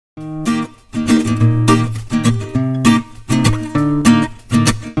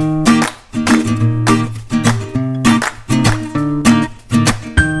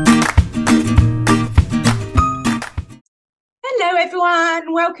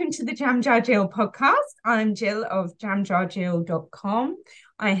welcome to the Jam Jar Jill podcast. I'm Jill of jamjarjill.com.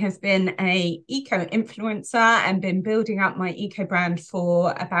 I have been a eco-influencer and been building up my eco brand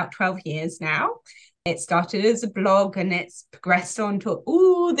for about 12 years now. It started as a blog and it's progressed onto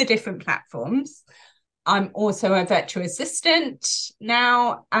all the different platforms. I'm also a virtual assistant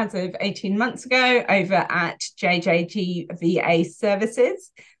now, as of 18 months ago, over at JJG VA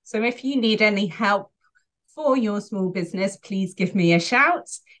Services. So if you need any help for your small business, please give me a shout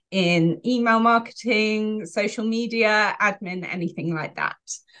in email marketing, social media, admin, anything like that.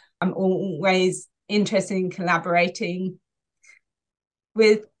 I'm always interested in collaborating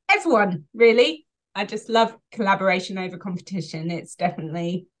with everyone, really. I just love collaboration over competition. It's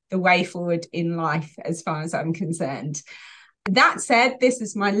definitely the way forward in life as far as I'm concerned. That said, this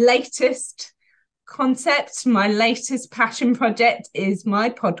is my latest concept. My latest passion project is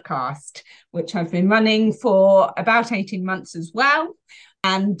my podcast, which I've been running for about 18 months as well.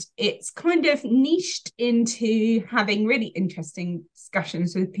 And it's kind of niched into having really interesting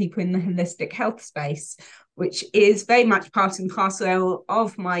discussions with people in the holistic health space, which is very much part and parcel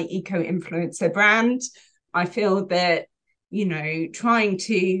of my eco-influencer brand. I feel that, trying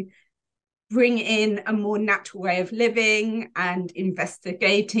to bring in a more natural way of living and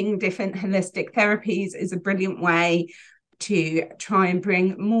investigating different holistic therapies is a brilliant way to try and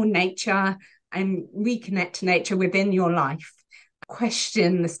bring more nature and reconnect to nature within your life.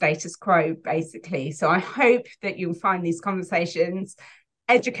 Question the status quo, basically. So I hope that you'll find these conversations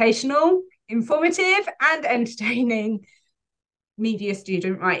educational, informative, and entertaining. Media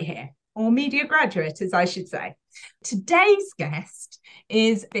student right here, or media graduate, as I should say. Today's guest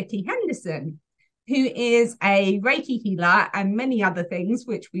is Vikki Henderson, who is a Reiki healer and many other things,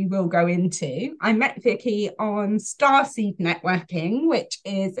 which we will go into. I met Vikki on Starseed Networking, which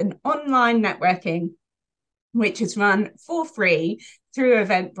is an online networking which is run for free through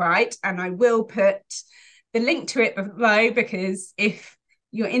Eventbrite. And I will put the link to it below, because if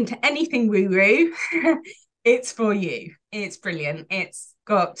you're into anything woo-woo, it's for you. It's brilliant. It's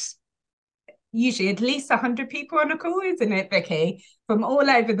got usually at least 100 people on a call, isn't it, Vikki? From all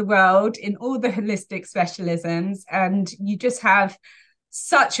over the world in all the holistic specialisms. And you just have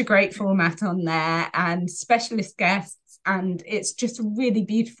such a great format on there and specialist guests. And it's just a really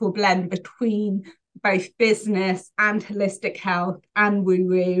beautiful blend between both business and holistic health and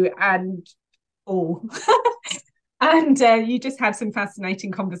woo-woo and all. And you just have some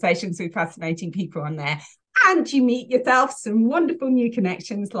fascinating conversations with fascinating people on there. And you meet yourself some wonderful new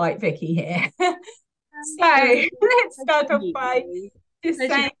connections like Vikki here. So let's start off by just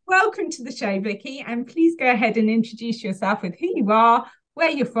saying welcome to the show, Vikki, and please go ahead and introduce yourself with who you are, where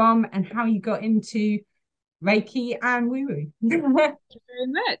you're from, and how you got into Reiki and woo-woo. Thank you very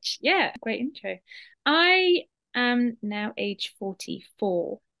much. Yeah, great intro. I am now age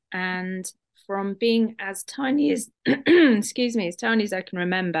 44, and from being as tiny as excuse me, as tiny as I can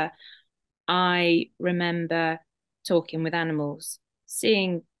remember, I remember talking with animals,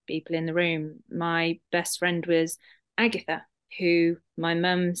 seeing people in the room. My best friend was Agatha, who my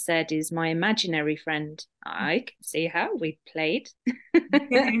mum said is my imaginary friend. I can see how we played.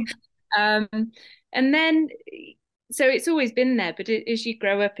 And then, so it's always been there, but as you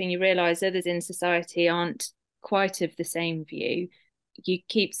grow up and you realise others in society aren't quite of the same view, you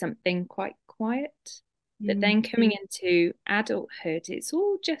keep something quite quiet. But then coming into adulthood, it's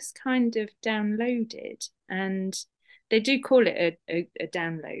all just kind of downloaded, and they do call it a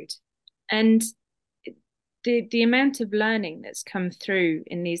download. And the amount of learning that's come through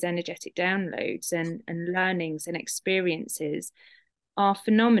in these energetic downloads and learnings and experiences are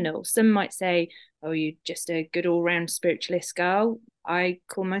phenomenal. Some might say, oh, you're just a good all-round spiritualist girl. I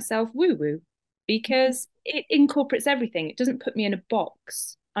call myself woo-woo because it incorporates everything. It doesn't put me in a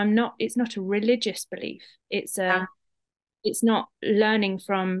box. It's not a religious belief. It's not learning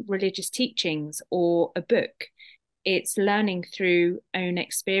from religious teachings or a book. It's learning through own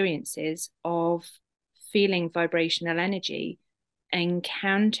experiences of feeling vibrational energy,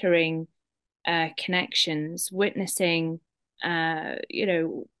 encountering connections, witnessing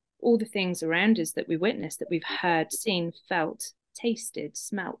all the things around us that we witness, that we've heard, seen, felt, tasted,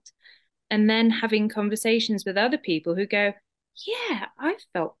 smelt, and then having conversations with other people who go, yeah, I've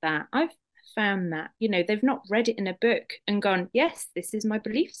felt that. I've found that. They've not read it in a book and gone, yes, this is my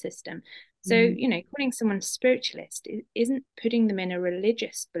belief system. So, calling someone spiritualist isn't putting them in a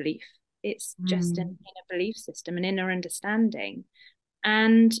religious belief. It's just an inner belief system, an inner understanding.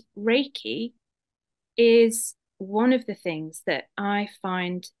 And Reiki is one of the things that I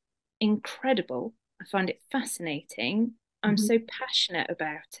find incredible. I find it fascinating. I'm so passionate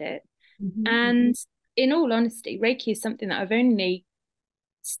about it. And in all honesty, Reiki is something that I've only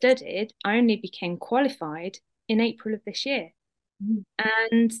studied, I only became qualified in April of this year. Mm.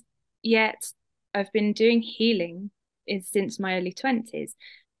 And yet I've been doing healing since my early 20s.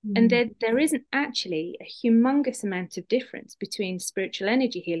 And Mm. there isn't actually a humongous amount of difference between spiritual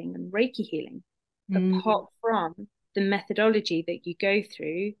energy healing and Reiki healing, Mm. apart from the methodology that you go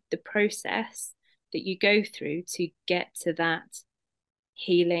through, the process that you go through to get to that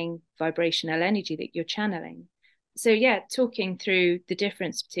healing vibrational energy that you're channeling. So, yeah, talking through the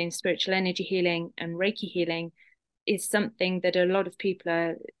difference between spiritual energy healing and Reiki healing is something that a lot of people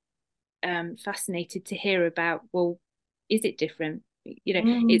are fascinated to hear about. Well, is it different?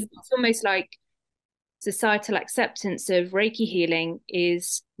 Mm. It's almost like societal acceptance of Reiki healing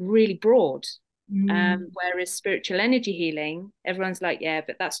is really broad. Mm. Whereas spiritual energy healing, everyone's like, yeah,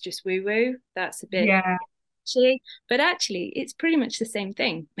 but that's just woo woo. That's a bit Yeah. actually, but actually, it's pretty much the same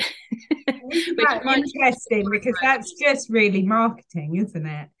thing. Isn't Which that might interesting? Because that's just really marketing, isn't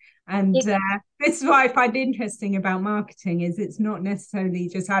it? And it, this is what I find interesting about marketing is it's not necessarily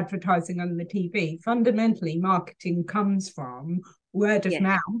just advertising on the TV. Fundamentally, marketing comes from word of yes,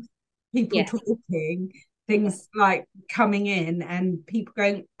 mouth, people yes, talking, yes, things like coming in and people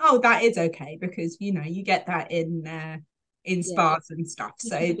going, oh, that is okay, because you get that in yeah. spas and stuff. You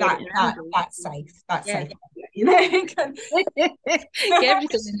So can get it that in that Aldi. that's safe. That's Yeah. safe. You know. Get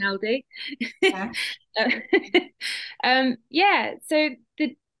everything in Aldi. Yeah. Yeah. So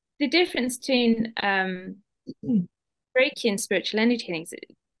the difference between Reiki and spiritual energy healings,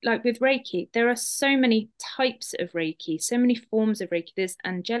 like with Reiki, there are so many types of Reiki, so many forms of Reiki. There's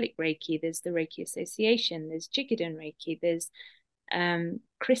angelic Reiki, there's the Reiki Association, there's Jigaden Reiki, there's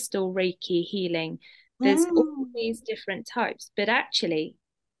crystal Reiki healing. There's all Mm. these different types, but actually,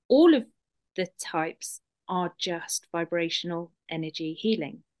 all of the types are just vibrational energy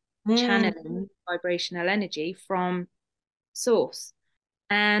healing, Mm. channeling vibrational energy from source.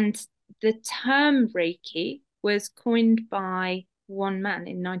 And the term Reiki was coined by one man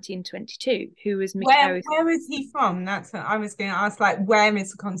in 1922 who was Mikao Where is he from? That's what I was going to ask. Like, where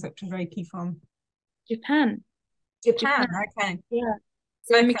is the concept of Reiki from? Japan. Japan. Japan. Okay. Yeah.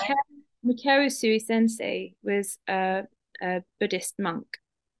 So Okay. Mikao Usui Sensei was a Buddhist monk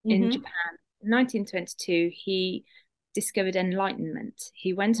in Mm-hmm. Japan. In 1922, he discovered enlightenment.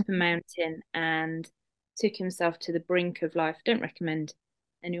 He went up a mountain and took himself to the brink of life. Don't recommend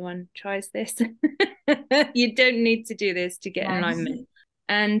anyone tries this. You don't need to do this to get Nice. enlightenment.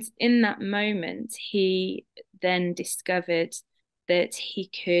 And in that moment, he then discovered that he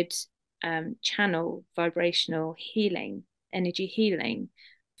could channel vibrational healing, energy healing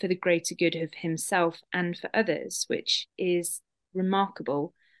for the greater good of himself and for others, which is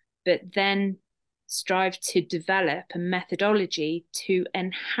remarkable. But then strive to develop a methodology to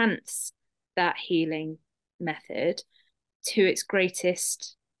enhance that healing method to its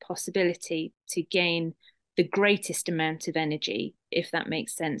greatest possibility to gain the greatest amount of energy, if that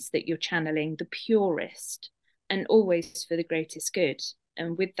makes sense, that you're channeling the purest and always for the greatest good.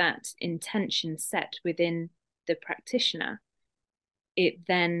 And with that intention set within the practitioner, it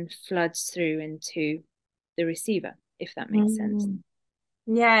then floods through into the receiver, if that makes sense. Mm.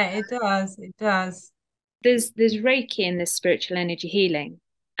 Yeah, it does. It does. There's Reiki and there's spiritual energy healing,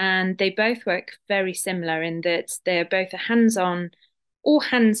 and they both work very similar in that they're both a hands-on or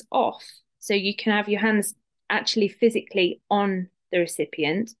hands-off. So you can have your hands actually physically on the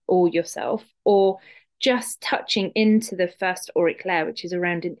recipient or yourself, or just touching into the first auric layer, which is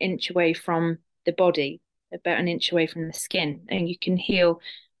around an inch away from the body, about an inch away from the skin, and you can heal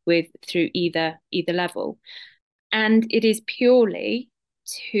with through either level. And it is purely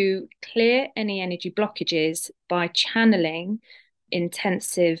to clear any energy blockages by channeling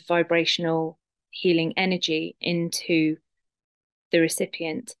intensive vibrational healing energy into the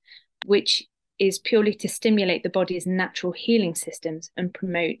recipient, which is purely to stimulate the body's natural healing systems and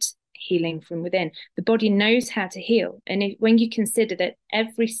promote healing from within. The body knows how to heal. And when you consider that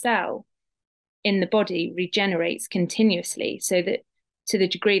every cell in the body regenerates continuously, so that to the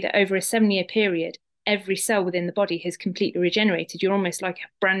degree that over a 7-year period, every cell within the body has completely regenerated, you're almost like a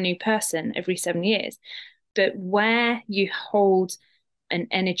brand new person every 7 years. But where you hold an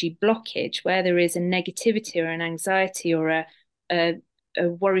energy blockage, where there is a negativity or an anxiety or a, a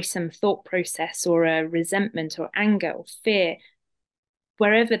worrisome thought process or a resentment or anger or fear,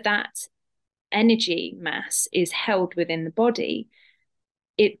 wherever that energy mass is held within the body,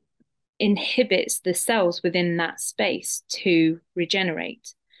 it inhibits the cells within that space to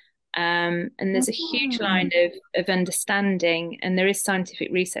regenerate. And there's a huge Mm. line of understanding, and there is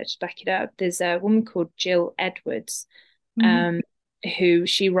scientific research to back it up. There's a woman called Jill Edwards, Mm. um, who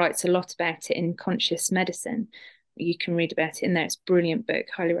she writes a lot about it in conscious medicine. You can read about it in there. It's a brilliant book.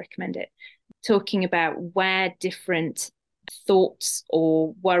 Highly recommend it. Talking about where different thoughts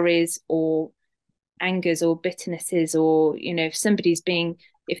or worries or angers or bitternesses, or, you know,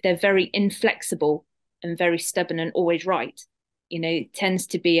 if they're very inflexible and very stubborn and always right, you know, it tends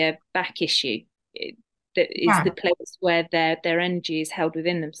to be a back issue. That is Yeah. the place where their energy is held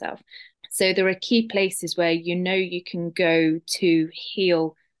within themselves. So there are key places where, you know, you can go to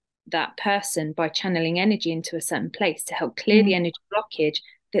heal that person by channeling energy into a certain place to help clear the energy blockage,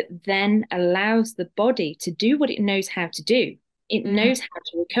 that then allows the body to do what it knows how to do. It knows how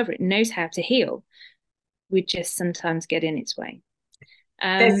to recover, it knows how to heal. We just sometimes get in its way.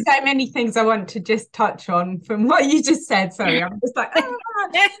 There's so many things I want to just touch on from what you just said. Sorry, I'm just like, because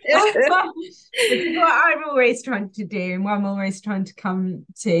what I'm always trying to do, and what I'm always trying to come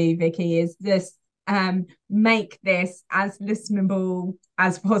to, Vikki, is this make this as listenable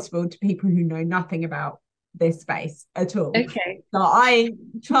as possible to people who know nothing about this space at all. Okay. So I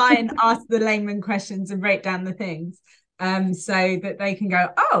try and ask the layman questions and break down the things so that they can go,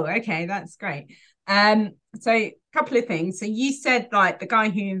 oh, okay, that's great. So a couple of things. So you said, like, the guy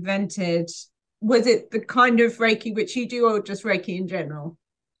who invented, was it the kind of Reiki which you do, or just Reiki in general?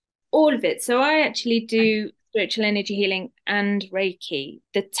 All of it. So I actually do spiritual energy healing and Reiki.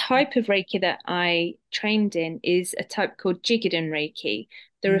 The type of Reiki that I trained in is a type called Jigaden Reiki.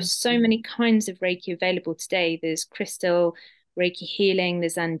 There are so many kinds of Reiki available today. There's crystal Reiki healing,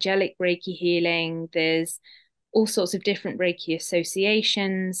 there's angelic Reiki healing, there's all sorts of different Reiki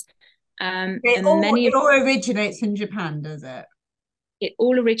associations. It And all many it of all originates in Japan, does it? it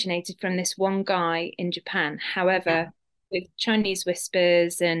all originated from this one guy in Japan. Yeah. However, with Chinese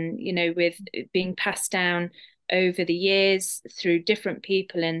whispers and, you know, with it being passed down over the years through different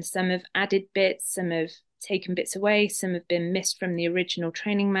people, and some have added bits, some have taken bits away, some have been missed from the original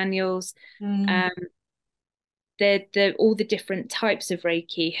training manuals. Mm. Um, all the different types of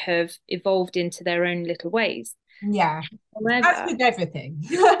Reiki have evolved into their own little ways. Yeah. As However, with everything.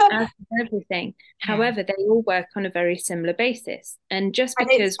 as with everything. Yeah. However, they all work on a very similar basis. And just And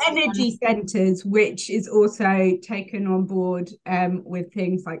it's because one, energy centers, which is also taken on board with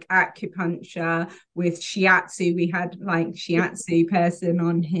things like acupuncture, with shiatsu. We had like shiatsu person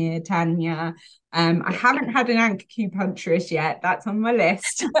on here, Tanya. I haven't had an acupuncturist yet. That's on my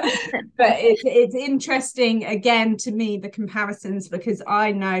list. But it's interesting, again, to me, the comparisons, because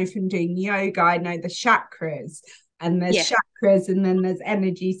I know from doing yoga, I know the chakras, and there's yeah, chakras, and then there's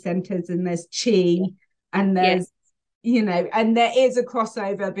energy centers, and there's chi, and yeah, there's, you know, and there is a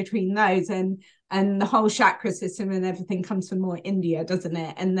crossover between those, and the whole chakra system and everything comes from more India, doesn't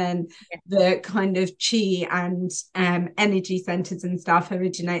it? And then yeah, the kind of chi and energy centers and stuff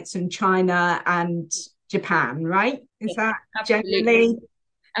originates from China and Japan, right? Is yeah, that absolutely, generally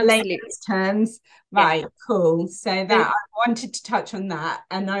absolutely. layman's terms? Yeah. Right, cool. So So, that, I wanted to touch on that.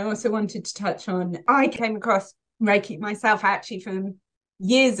 And I also wanted to touch on, I came across Reiki myself actually from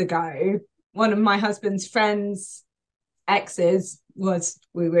years ago. One of my husband's friends, exes, was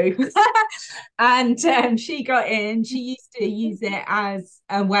woo woo. And she got in, she used to use it as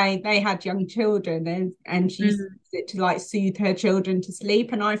a way, they had young children, and she used to mm, use it to like soothe her children to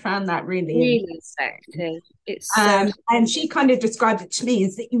sleep. And I found that really really interesting. effective. It's so And she kind of described it to me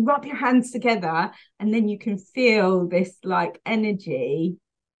is that you rub your hands together and then you can feel this like energy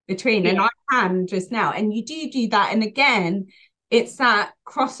between. And yeah, I can just now. And you do that. And again, it's that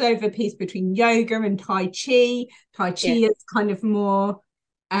crossover piece between yoga and Tai Chi. Tai Chi yeah, is kind of more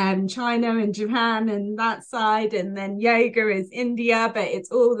China and Japan and that side. And then yoga is India, but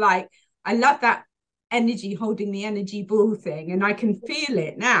it's all like, I love that energy, holding the energy ball thing. And I can feel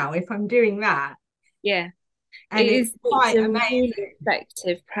it now if I'm doing that, yeah. and it's It's quite a really amazing.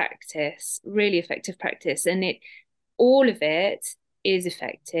 effective practice, really effective practice. And all of it is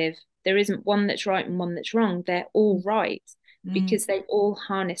effective. There isn't one that's right and one that's wrong. They're all right Mm. because they all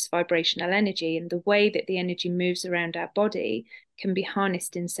harness vibrational energy, and the way that the energy moves around our body can be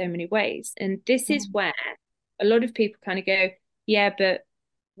harnessed in so many ways. And this is Mm. where a lot of people kind of go, yeah, but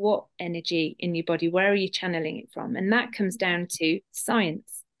what energy in your body? Where are you channeling it from? And that comes down to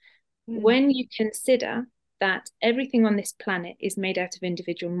science. Mm. When you consider that everything on this planet is made out of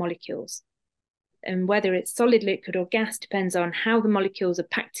individual molecules, and whether it's solid, liquid, or gas depends on how the molecules are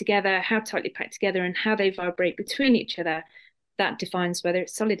packed together, how tightly packed together, and how they vibrate between each other. That defines whether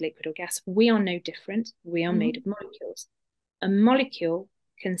it's solid, liquid, or gas. We are no different. We are made Mm. of molecules. A molecule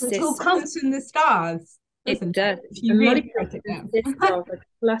It all consists, comes from the stars, it doesn't it? does, If a you really molecule break it down. consists of a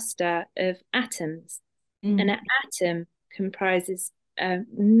cluster of atoms. And Mm. an atom comprises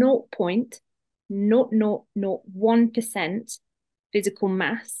 0.0001% physical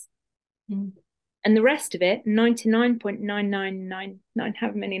mass, Mm. And the rest of it, 99.9999,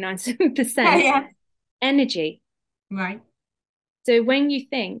 however many 97%, Yeah. energy. Right. So when you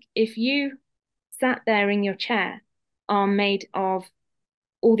think, if you sat there in your chair, are made of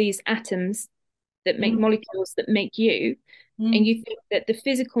all these atoms that make Mm, molecules that make you, and mm, you think that the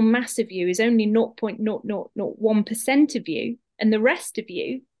physical mass of you is only 0.0001% of you, and the rest of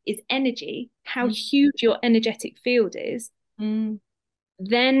you is energy, how mm, huge your energetic field is, mm,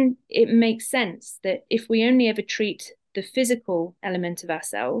 then it makes sense that if we only ever treat the physical element of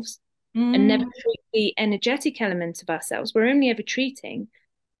ourselves and never mm, treat the energetic element of ourselves, we're only ever treating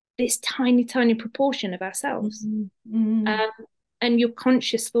this tiny, tiny proportion of ourselves. mm, mm, Um, and your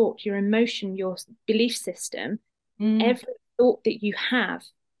conscious thought, your emotion, your belief system, mm, every thought that you have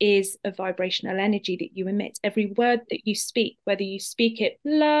is a vibrational energy that you emit. Every word that you speak, whether you speak it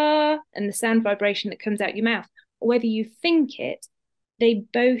la and the sound vibration that comes out your mouth, or whether you think it, they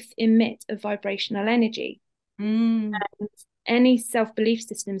both emit a vibrational energy. mm, And any self-belief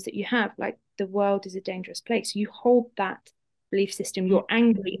systems that you have, like the world is a dangerous place, you hold that belief system, mm, you're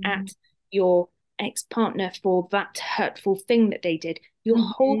angry mm, at your ex-partner for that hurtful thing that they did, you're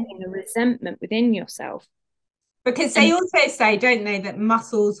mm. holding a resentment within yourself. Because they And also say, don't they, that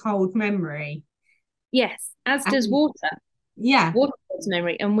muscles hold memory. yes, as does And water. yeah, Water holds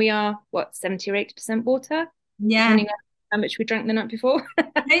memory, and we are what, 70 or 80% water, yeah. depending on how much we drank the night before.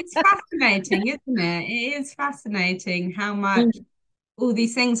 It's fascinating, isn't it? It is fascinating how much Mm. all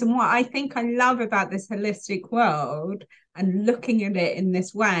these things. And what I think I love about this holistic world and looking at it in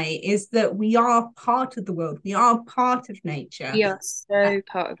this way is that we are part of the world, we are part of nature. We are so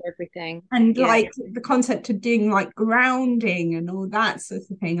part of everything. And Yeah, like the concept of doing like grounding and all that sort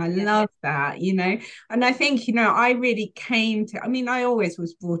of thing, I yeah, love that, you know. And I think, you know, I really came to, I mean, I always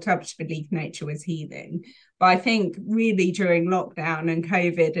was brought up to believe nature was healing, but I think really during lockdown and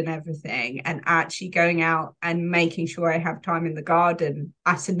COVID and everything, and actually going out and making sure I have time in the garden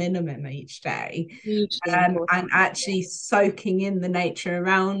at a minimum each day, hugely important. and actually soaking in the nature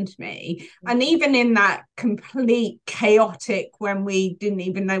around me. And even in that complete chaotic, when we didn't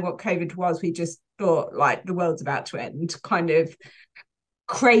even know what COVID was, we just thought like the world's about to end kind of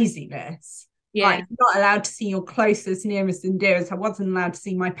craziness. Like Yeah. you're not allowed to see your closest, nearest, and dearest. I wasn't allowed to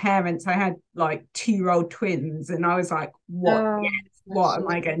see my parents. I had like 2-year-old twins, and I was like, "What? Oh, What bless am you.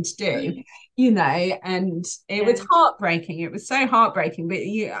 I going to do?" You know, and it was Yeah. heartbreaking. It was so heartbreaking. But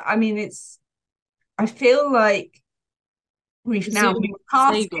you, I mean, it's. I feel like we've now Presuming moved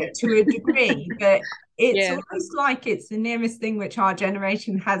past savior. it to a degree, but it's Yeah. almost like it's the nearest thing which our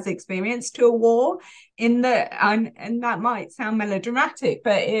generation has experienced to a war in the and that might sound melodramatic,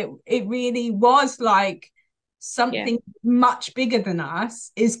 but it really was like Yeah. something much bigger than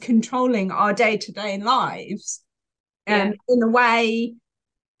us is controlling our day-to-day lives Yeah. in a way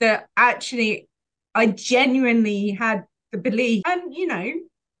that actually I genuinely had the belief, and you know,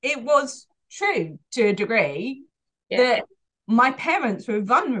 it was true to a degree Yeah. that my parents were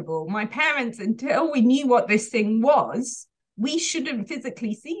vulnerable. My parents, until we knew what this thing was, we shouldn't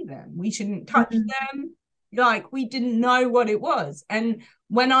physically see them. We shouldn't touch Mm. them. Like we didn't know what it was. And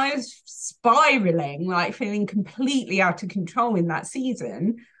when I was spiraling, like feeling completely out of control in that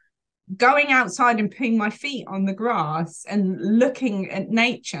season, going outside and putting my feet on the grass and looking at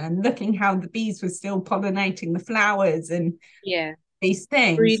nature and looking how the bees were still pollinating the flowers and Yeah. these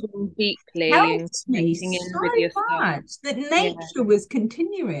things Breathing deeply and helped me connecting in so with yourself. much that Yeah. nature was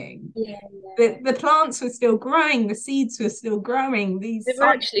continuing. Yeah. Yeah. The plants were still growing, the seeds were still growing, They these were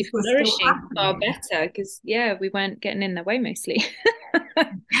actually cycles were still flourishing far happening. better because, yeah, we weren't getting in their way mostly.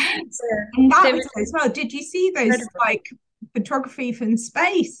 Yes. So, And so that it was was as well. Did you see those incredible. like photography from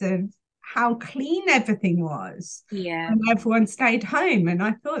space of how clean everything was Yeah. when everyone stayed home? And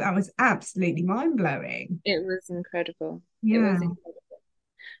I thought that was absolutely mind blowing. It was incredible. It Yeah. was incredible.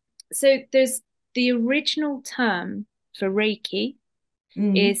 So there's the original term for Reiki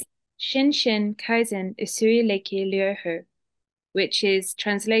Mm. is Shinshin Kaizen Usui Reiki Ryoho, which is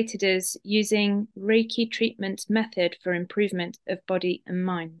translated as using Reiki treatment method for improvement of body and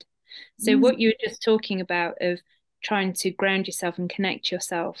mind. So Mm. what you were just talking about of trying to ground yourself and connect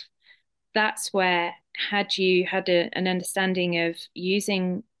yourself, that's where had you had an understanding of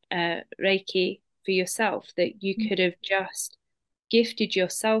using Reiki for yourself, that you could have just gifted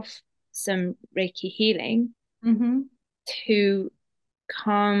yourself some Reiki healing Mm-hmm. to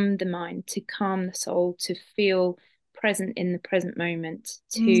calm the mind, to calm the soul, to feel present in the present moment,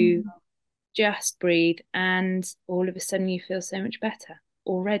 to Mm. just breathe. And all of a sudden, you feel so much better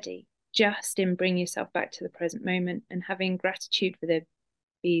already. Just in bringing yourself back to the present moment and having gratitude for the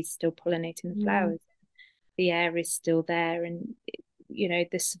bees still pollinating the Mm. flowers, the air is still there, and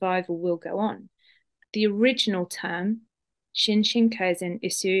the survival will go on. the original term, Shinshin Kaizen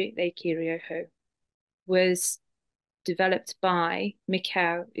Usui Reiki Ryoho, was developed by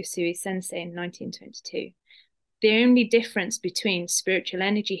Mikao Usui Sensei in 1922. The only difference between spiritual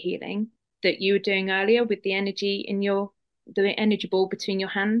energy healing that you were doing earlier with the energy the energy ball between your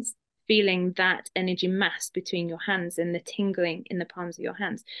hands, feeling that energy mass between your hands and the tingling in the palms of your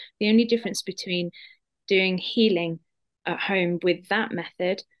hands. The only difference between doing healing at home with that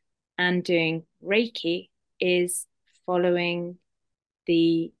method and doing Reiki is following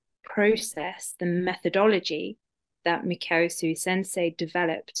the process, the methodology that Mikao Usui Sensei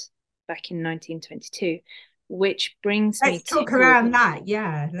developed back in 1922, which brings me Let's talk to around that.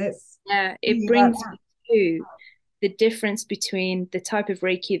 Yeah, let's it see about brings me to the difference between the type of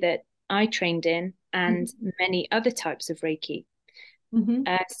Reiki that I trained in and many other types of Reiki. that. Mm-hmm.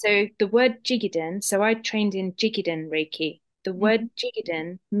 So the word Jigiden, so I trained in Jigiden Reiki. The word Mm-hmm.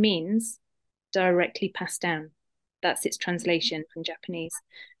 Jigiden means directly passed down. That's its translation from Japanese.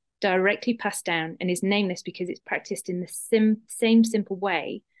 Directly passed down, and is nameless because it's practiced in the same simple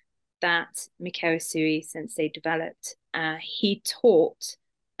way that Mikao Usui Sensei developed. He taught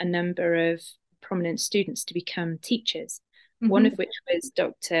a number of prominent students to become teachers, one of which was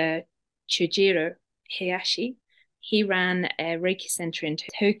Dr. Chujiro Hayashi. He ran a Reiki center in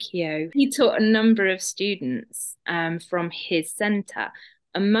Tokyo. He taught a number of students from his center.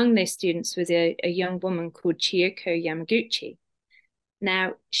 Among those students was a young woman called Chiyoko Yamaguchi.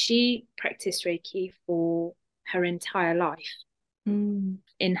 Now, she practiced Reiki for her entire life in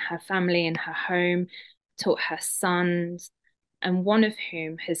her family, in her home, taught her sons, and one of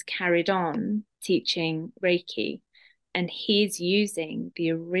whom has carried on teaching Reiki. And he's using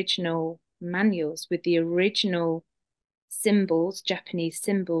the original manuals with the original symbols, Japanese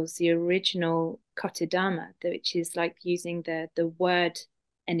symbols, the original kotodama, which is like using the word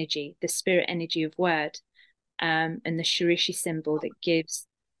energy, the spirit energy of word, and the shirishi symbol that gives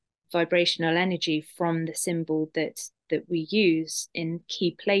vibrational energy from the symbol that we use in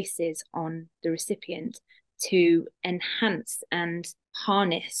key places on the recipient to enhance and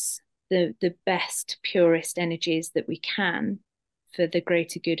harness the best, purest energies that we can for the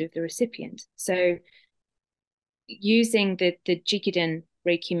greater good of the recipient. So using the Jikiden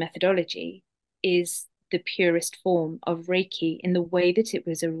Reiki methodology is the purest form of Reiki in the way that it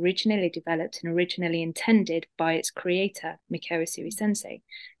was originally developed and originally intended by its creator, Mikao Usui Sensei.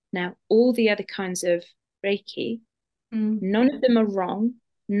 Now, all the other kinds of Reiki, none of them are wrong.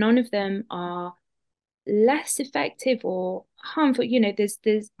 None of them are less effective or harmful.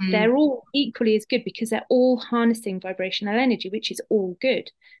 They're all equally as good because they're all harnessing vibrational energy, which is all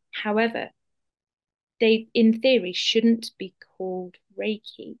good. However, they, in theory, shouldn't be called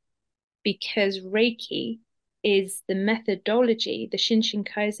Reiki because Reiki is the methodology, the Shinshin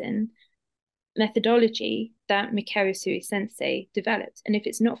Kaizen methodology that Mikao Usui Sensei developed. And if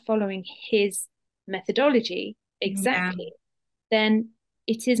it's not following his methodology exactly, then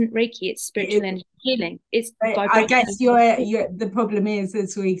it isn't Reiki, it's spiritual energy healing. It's I vibrational. guess the problem is,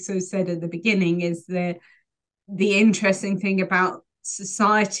 as we sort of said at the beginning, is the interesting thing about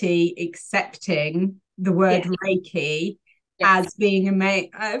society accepting the word Reiki as being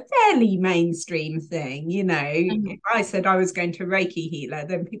a fairly mainstream thing. If I said I was going to a Reiki healer,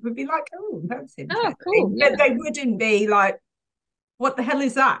 then people would be like, oh, that's interesting. Cool. But they wouldn't be like, what the hell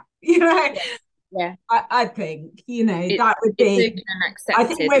is that? I think, that would be, open and I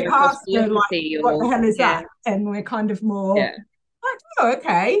think accepted we're past the like, what the hell is yeah. that? And we're kind of more like, oh,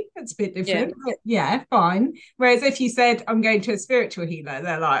 okay, that's a bit different. But yeah, fine. Whereas if you said, I'm going to a spiritual healer,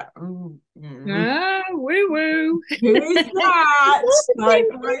 they're like, oh, woo woo. who is that? Like,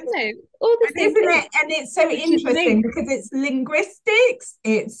 all the same isn't thing. it? And it's so interesting because it's linguistics,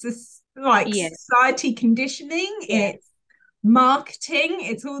 it's like society conditioning, it's marketing,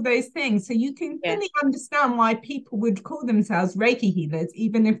 it's all those things. So you can fully understand why people would call themselves Reiki healers,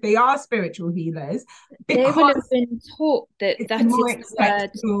 even if they are spiritual healers, they will have because been taught that it's that more is the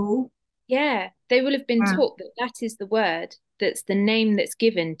acceptable. word. Yeah, they will have been taught that that is the word, that's the name that's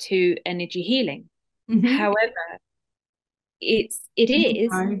given to energy healing. However, it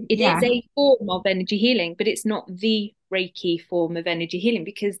is a form of energy healing, but it's not the Reiki form of energy healing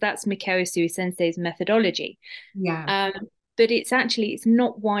because that's Mikao Usui Sensei's methodology. But it's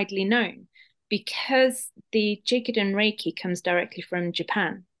not widely known because the Jikiden Reiki comes directly from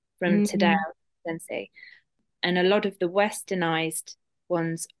Japan, from Tadao Sensei. And a lot of the westernized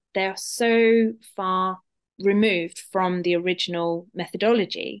ones, they are so far removed from the original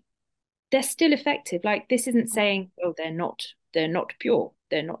methodology, they're still effective. Like this isn't saying, oh, they're not pure,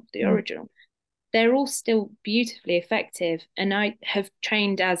 they're not the original. They're all still beautifully effective. And I have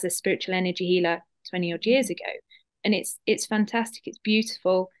trained as a spiritual energy healer 20 odd years ago. And it's fantastic, it's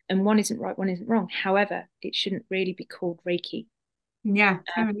beautiful, and one isn't right, one isn't wrong. However, it shouldn't really be called Reiki. Yeah,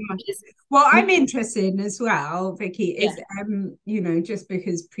 well, I'm interested in as well, Vikki, is just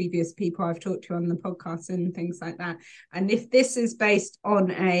because previous people I've talked to on the podcast and things like that, and if this is based on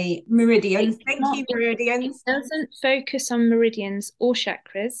a meridian, thank you, meridians. It doesn't focus on meridians or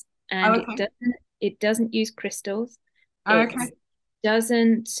chakras, and it doesn't use crystals. It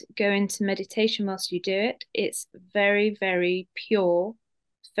doesn't go into meditation whilst you do it. It's very, very pure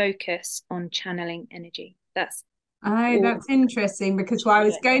focus on channeling energy. That's interesting, because what I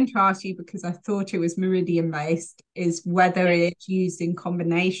was going to ask you, because I thought it was meridian based, is whether it's used in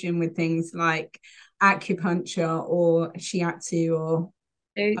combination with things like acupuncture or shiatsu or.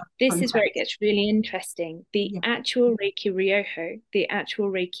 So this is where it gets really interesting. The actual Reiki Ryoho, the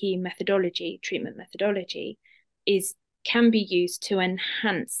actual Reiki methodology, treatment methodology, can be used to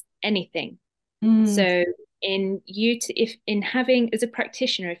enhance anything. So having, as a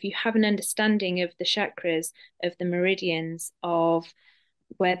practitioner, if you have an understanding of the chakras, of the meridians, of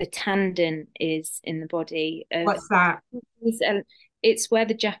where the tendon is in the body, what's that? It's where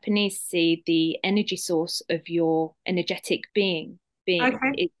the Japanese see the energy source of your energetic being,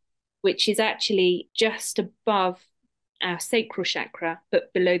 which is actually just above our sacral chakra,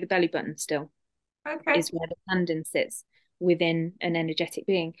 but below the belly button still. Is where the tendon sits within an energetic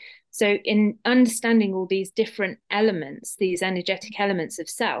being. So in understanding all these different elements, these energetic elements of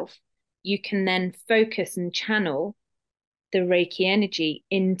self, you can then focus and channel the Reiki energy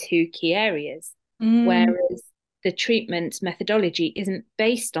into key areas. Whereas the treatment methodology isn't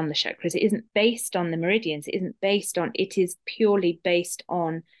based on the chakras, it isn't based on the meridians, it is purely based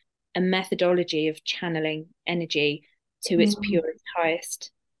on a methodology of channeling energy to its purest,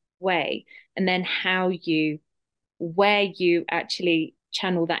 highest way. And then where you actually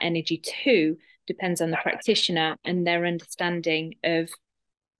channel that energy to depends on the practitioner and their understanding of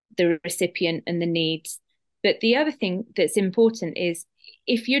the recipient and the needs. But the other thing that's important is,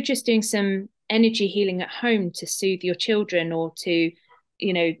 if you're just doing some energy healing at home to soothe your children, or to,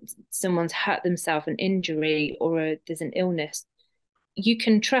 someone's hurt themselves, an injury, or there's an illness, you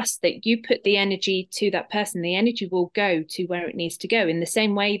can trust that you put the energy to that person, the energy will go to where it needs to go. In the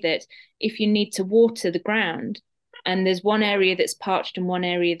same way that if you need to water the ground and there's one area that's parched and one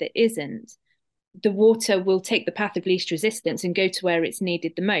area that isn't, the water will take the path of least resistance and go to where it's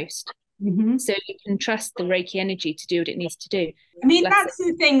needed the most. So you can trust the Reiki energy to do what it needs to do. I mean, that's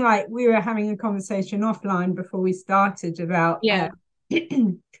the thing, like we were having a conversation offline before we started about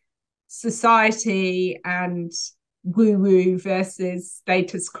society and woo-woo versus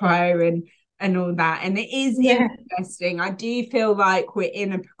status quo and all that. And it is interesting. I do feel like we're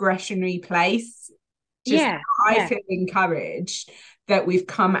in a progressionary place. I feel encouraged that we've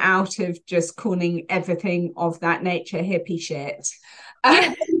come out of just calling everything of that nature hippie shit.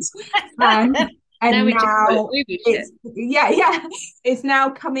 And now it's now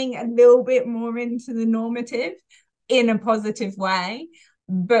coming a little bit more into the normative in a positive way.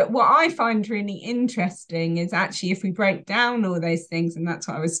 But what I find really interesting is actually, if we break down all those things, and that's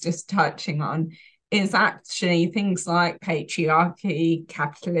what I was just touching on, is actually things like patriarchy,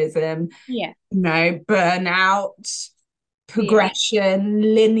 capitalism, burnout, progression,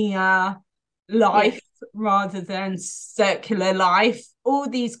 linear life rather than circular life, all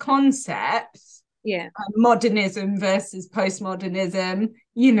these concepts, modernism versus postmodernism,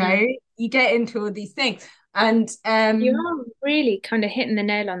 you get into all these things. And you are really kind of hitting the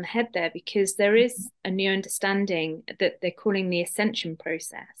nail on the head there, because there is a new understanding that they're calling the ascension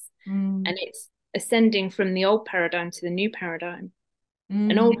process, and it's ascending from the old paradigm to the new paradigm,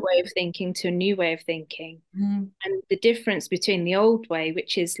 an old way of thinking to a new way of thinking. And the difference between the old way,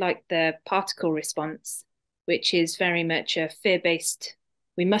 which is like the particle response, which is very much a fear-based,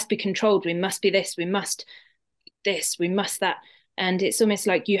 we must be controlled, we must be this, we must this, we must that. And it's almost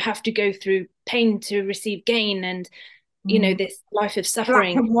like you have to go through pain to receive gain, and this life of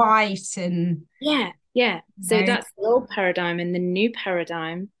suffering. Black and white and So that's the old paradigm. And the new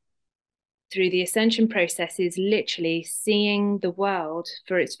paradigm through the ascension process is literally seeing the world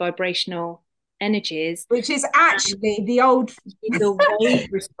for its vibrational energies, which is actually the wave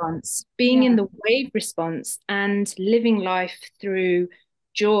response, being in the wave response and living life through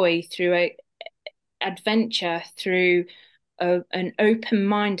joy, through adventure, through an open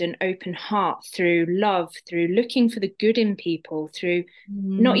mind, an open heart, through love, through looking for the good in people, through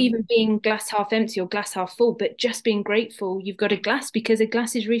not even being glass half empty or glass half full, but just being grateful you've got a glass, because a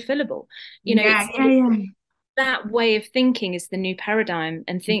glass is refillable. That way of thinking is the new paradigm.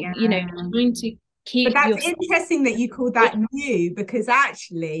 And trying to keep. But that's interesting that you call that new, because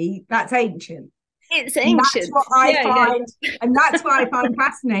actually that's ancient. It's And that's ancient. what I Yeah, yeah, find, and that's what I find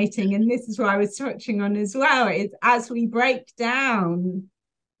fascinating. And this is what I was touching on as well, is as we break down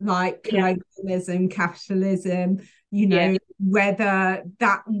like yeah, colonialism, capitalism, yeah. whether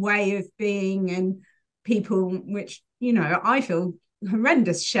that way of being and people, which, I feel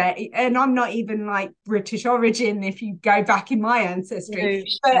horrendous shit. And I'm not even like British origin if you go back in my ancestry. No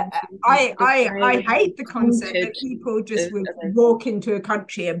But shame. The I way hate the concept haunted that people just of would others. walk into a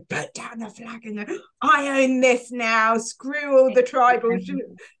country and put down a flag and go, I own this now, screw all the tribal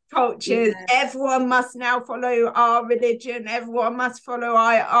cultures. Yeah, Everyone must now follow our religion. Everyone must follow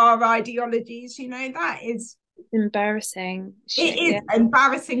our ideologies. That is, it's embarrassing. it Shit, is yeah,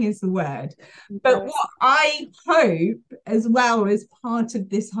 embarrassing is the word. But what embarrassing. I hope as well as part of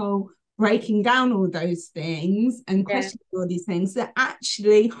this whole breaking down all those things and Yeah, questioning all these things, that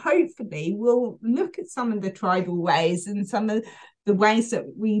actually hopefully we'll look at some of the tribal ways and some of the ways that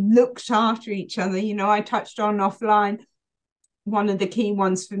we looked after each other. I touched on offline, one of the key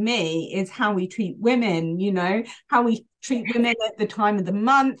ones for me is how we treat women, how we treat women at the time of the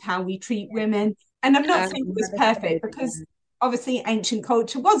month, how we treat women. And I'm not saying it was never perfect, said, because obviously ancient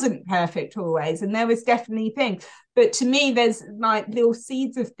culture wasn't perfect always, and there was definitely things. But to me, there's like little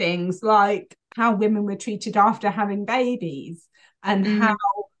seeds of things like how women were treated after having babies, and how,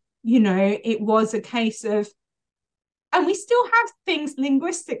 it was a case of, and we still have things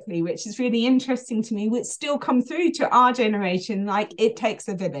linguistically, which is really interesting to me, which still come through to our generation, like it takes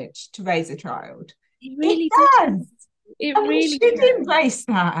a village to raise a child. it It really does. does. It And we really should does. embrace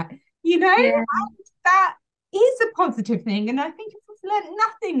that, Yeah, and that is a positive thing. And I think if we've learned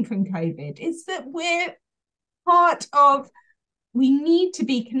nothing from COVID, it's that we're part of, we need to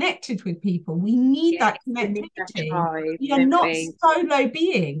be connected with people. We need yeah. that We need that connectivity. tribe, We are don't not we? solo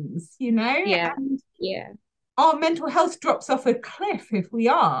beings, Yeah, and yeah, our mental health drops off a cliff if we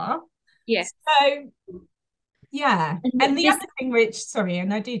are. yeah. So, yeah. And And the this other thing, which, sorry,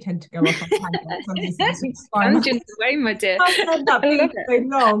 and I do tend to go off on tangents on these things, which is why I tangent away, my dear. might end up I being love it.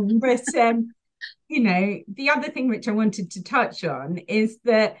 so long. But, the other thing which I wanted to touch on is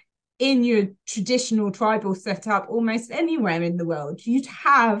that in your traditional tribal setup, almost anywhere in the world, you'd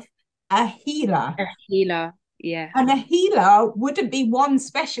have a healer. A healer. Yeah. And a healer wouldn't be one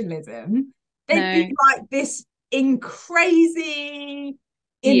specialism. They'd be No. like this in crazy,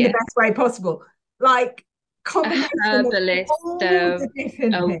 in the Yeah. best way possible, like A combination of herbalist, all the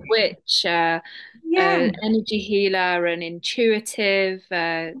different a things. witch, Yeah, an energy healer, an intuitive,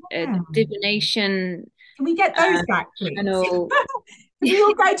 a yeah. divination Can we get those uh, back, please? channel. Can we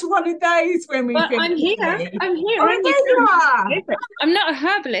all go to one of those when we Well, finish I'm here. today? I'm here Oh, on your there you phone. are. Go for it. I'm not a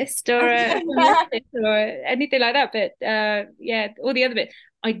herbalist or a holistic or anything like that, but yeah, all the other bits.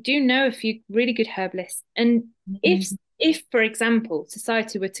 I do know a few really good herbalists, and if Mm, if, for example,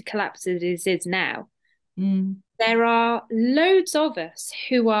 society were to collapse as it is now, mm. there are loads of us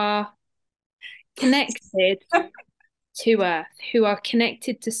who are connected to Earth, who are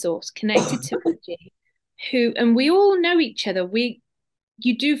connected to Source, connected to energy, and we all know each other.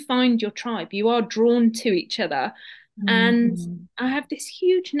 You do find your tribe. You are drawn to each other. And Mm, I have this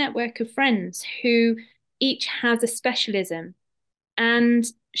huge network of friends who each has a specialism. And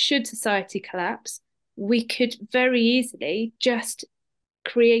should society collapse, we could very easily just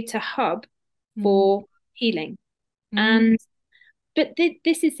create a hub mm, for healing. mm, And but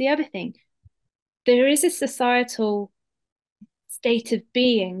this is the other thing. There is a societal state of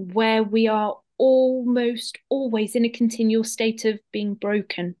being where we are almost always in a continual state of being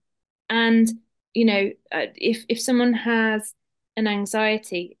broken. And if someone has an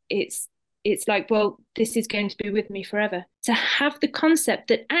anxiety, it's like, well, this is going to be with me forever. To have the concept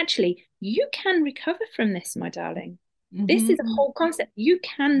that actually you can recover from this, my darling. This is a mhm. whole concept. You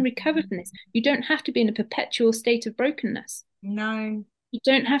can recover from this. You don't have to be in a perpetual state of brokenness. No. You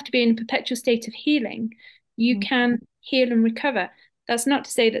don't have to be in a perpetual state of healing. You Mm, can heal and recover. That's not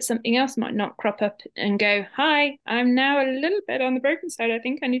to say that something else might not crop up and go, hi, I'm now a little bit on the broken side. I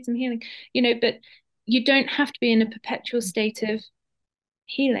think I need some healing, but you don't have to be in a perpetual state of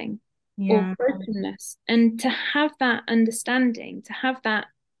healing or yeah, brokenness. And to have that understanding, to have that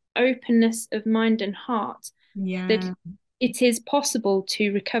openness of mind and heart, that yeah, it is possible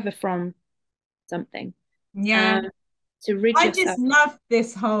to recover from something, yeah. um, to rid I just yourself. love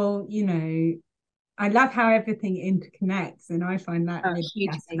this whole, I love how everything interconnects, and I find that Oh, really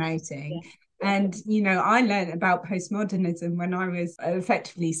hugely. fascinating. Yeah, yeah. And, I learned about postmodernism when I was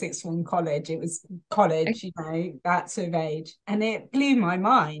effectively sixth form college. It was college, that sort of age. And it blew my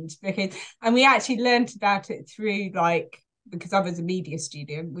mind and we actually learned about it through, like, because I was a media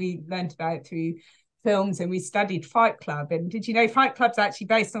student, we learned about it through films, and we studied Fight Club. And did you know Fight Club's actually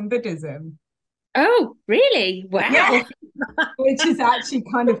based on Buddhism? Oh, really? Yeah, Wow. which is actually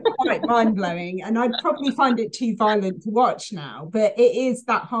kind of quite mind blowing. And I'd probably find it too violent to watch now, but it is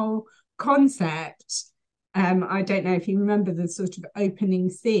that whole concept. I don't know if you remember the sort of opening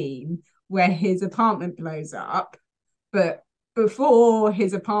scene where his apartment blows up, but before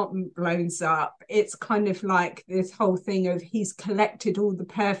his apartment blows up, it's kind of like this whole thing of he's collected all the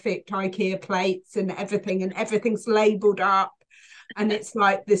perfect IKEA plates and everything's labeled up, and it's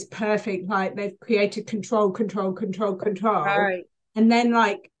like this perfect, like they've created control, Right. and then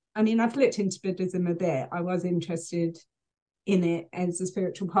like, I mean, I've looked into Buddhism a bit. I was interested in it as a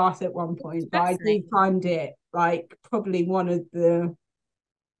spiritual path at one It's point, but I do fascinating. find it like probably one of the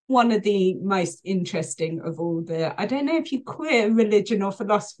most interesting of all the, I don't know if you call it religion or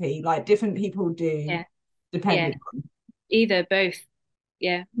philosophy, like different people do, Yeah. Yeah. depending on. Either, both.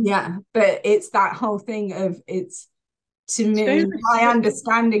 Yeah. Yeah, but it's that whole thing of, it's, to It's very me, much my spiritual.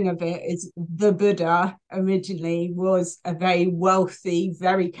 understanding of it is the Buddha originally was a very wealthy,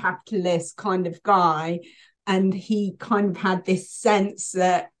 very capitalist kind of guy. And he kind of had this sense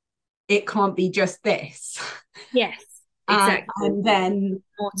that it can't be just this. Yes, exactly. And then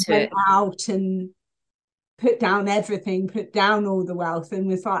More to went it. out and put down everything, put down all the wealth, and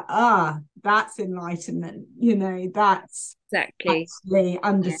was like, that's enlightenment. That's Exactly. actually Yeah.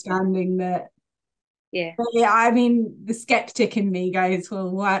 understanding that. Yeah. But yeah, I mean, the skeptic in me goes,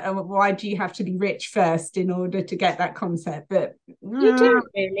 well, why do you have to be rich first in order to get that concept? But You don't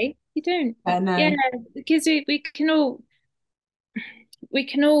really. You don't. I Yeah, know. because we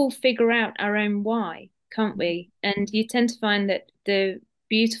can all figure out our own why, can't we? And you tend to find that the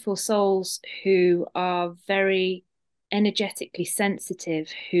beautiful souls who are very energetically sensitive,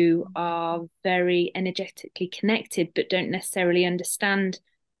 who are very energetically connected, but don't necessarily understand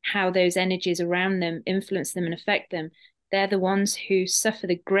how those energies around them influence them and affect them, they're the ones who suffer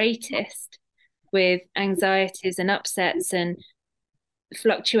the greatest with anxieties and upsets and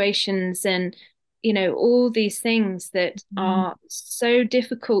fluctuations and all these things that are so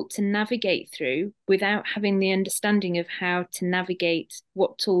difficult to navigate through without having the understanding of how to navigate,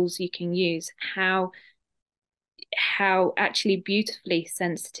 what tools you can use, how actually beautifully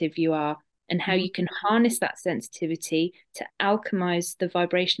sensitive you are, and how you can harness that sensitivity to alchemize the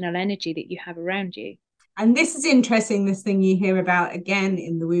vibrational energy that you have around you. And this is interesting, this thing you hear about again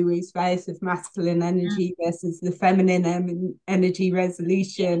in the woo woo space of masculine energy versus the feminine energy Yeah,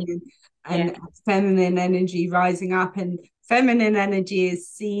 resolution, yeah, and feminine energy rising up. And feminine energy is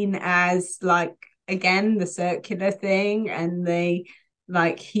seen as like, again, the circular thing and the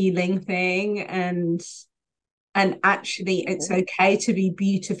like healing thing. And actually, it's yeah. okay to be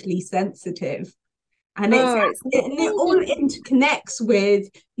beautifully sensitive. And Oh, it's it all interconnects with,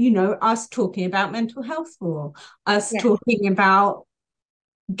 us talking about mental health more, us yes, talking about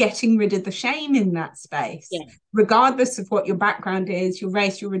getting rid of the shame in that space, yeah, regardless of what your background is, your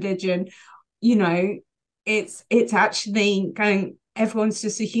race, your religion. you know it's actually going, everyone's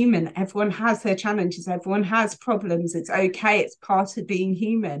just a human, everyone has their challenges, everyone has problems, it's okay, it's part of being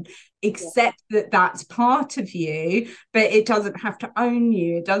human. yeah. Accept that that's part of you, but it doesn't have to own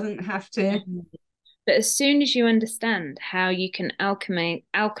you, it doesn't have to. Mhm. But as soon as you understand how you can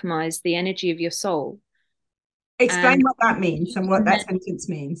alchemize the energy of your soul, Explain and what that means you and what can that then, sentence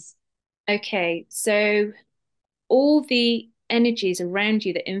means. okay, so all the energies around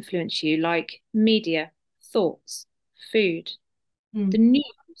you that influence you, like media, thoughts, food, the Mm.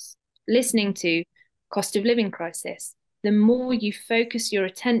 news, listening to cost of living crisis, the more you focus your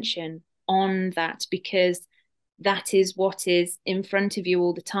attention on that, because that is what is in front of you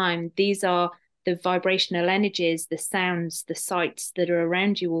all the time. These are the vibrational energies, the sounds, the sights that are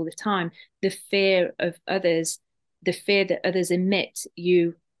around you all the time, the fear of others, the fear that others emit,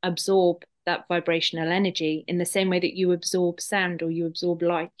 you absorb that vibrational energy in the same way that you absorb sound or you absorb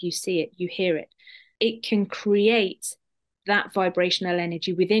light, you see it, you hear it. It can create that vibrational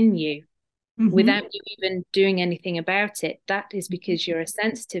energy within you Mm-hmm. without you even doing anything about it. That is because you're a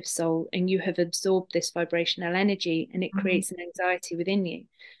sensitive soul and you have absorbed this vibrational energy and it Mm-hmm. creates an anxiety within you.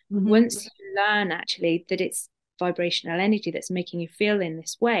 Mm-hmm. Once you learn actually that it's vibrational energy that's making you feel in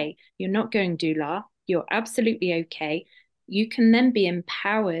this way, you're not going doula, you're absolutely okay. You can then be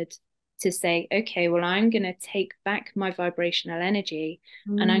empowered to say, okay, well, I'm going to take back my vibrational energy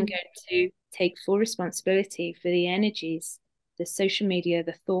and I'm Mm-hmm. going to take full responsibility for the energies, the social media,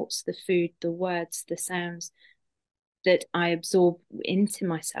 the thoughts, the food, the words, the sounds that I absorb into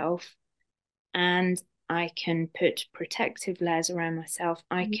myself. And I can put protective layers around myself.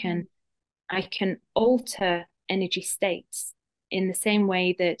 I can alter energy states in the same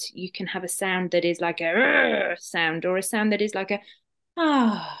way that you can have a sound that is like a sound or a sound that is like a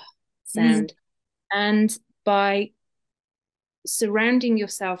ah Mm-hmm. sound. And by surrounding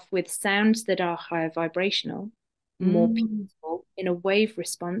yourself with sounds that are higher vibrational, more Mm. peaceful in a wave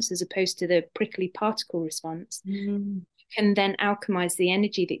response as opposed to the prickly particle response, Mm. you can then alchemize the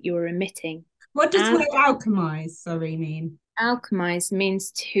energy that you're emitting. What does And word alchemize, sorry, mean? alchemize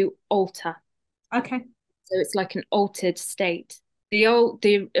means to alter. Okay. So it's like an altered state.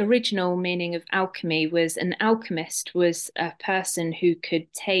 The original meaning of alchemy was an alchemist was a person who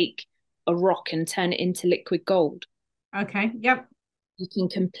could take a rock and turn it into liquid gold. Okay. Yep. You can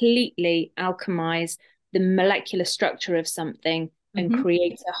completely alchemize the molecular structure of something and Mm-hmm.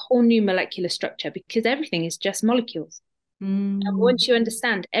 create a whole new molecular structure because everything is just molecules. And Mm. once you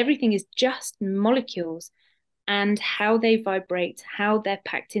understand everything is just molecules and how they vibrate, how they're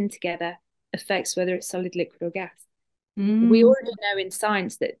packed in together affects whether it's solid, liquid, or gas. We Mm. already know in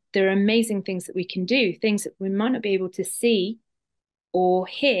science that there are amazing things that we can do, things that we might not be able to see or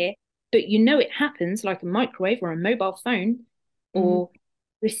hear, but you know it happens, like a microwave or a mobile phone Mm. or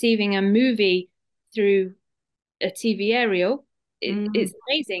receiving a movie through a TV aerial. Mm. It's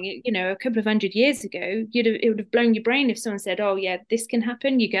amazing. A couple of 100 years ago, it would have blown your brain if someone said, "Oh yeah, this can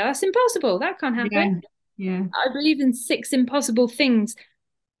happen." You go, "That's impossible. That can't happen." Yeah. Yeah. I believe in six impossible things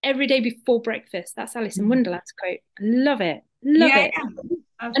every day before breakfast. That's Alice in Mm. Wonderland's quote. I love it. Love Yeah. it. Yeah.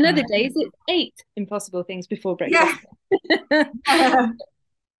 Love And other that. days it's eight impossible things before Yeah. breakfast.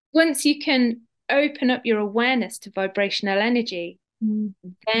 Once you can open up your awareness to vibrational energy, Mm.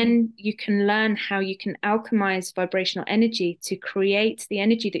 then you can learn how you can alchemize vibrational energy to create the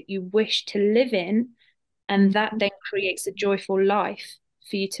energy that you wish to live in. And that Mm. then creates a joyful life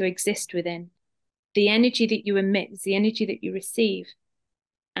for you to exist within. The energy that you emit is the energy that you receive.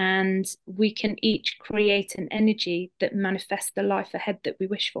 And we can each create an energy that manifests the life ahead that we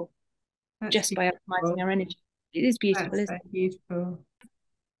wish for That's just by beautiful. optimizing our energy. It is beautiful, That's isn't so it? beautiful.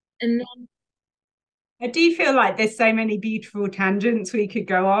 And then, I do feel like there's so many beautiful tangents we could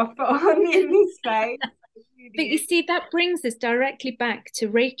go off on in this space. It but really you is. see, that brings us directly back to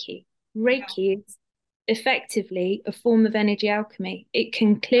Reiki. Yeah. Reiki is effectively a form of energy alchemy. It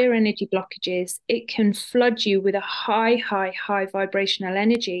can clear energy blockages. It can flood you with a high, high, high vibrational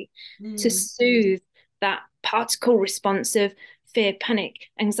energy to Mm. soothe that particle response of fear, panic,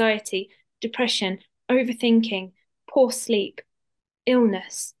 anxiety, depression, overthinking, poor sleep,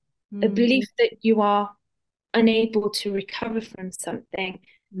 illness, a Mm. belief that you are unable to recover from something.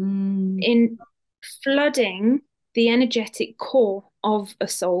 Mm. In flooding the energetic core of a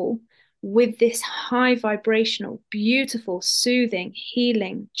soul with this high vibrational, beautiful, soothing,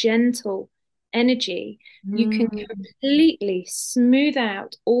 healing, gentle energy, you can Mm. completely smooth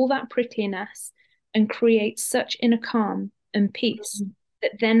out all that prickliness and create such inner calm and peace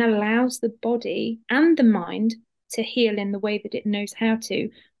that then allows the body and the mind to heal in the way that it knows how to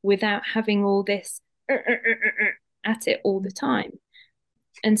without having all this at it all the time.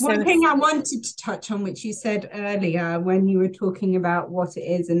 And so, One thing I wanted to touch on, which you said earlier when you were talking about what it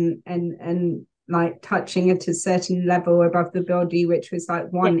is and like touching at a certain level above the body, which was like yeah,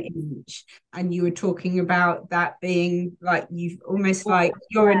 1 inch, and you were talking about that being like you've almost like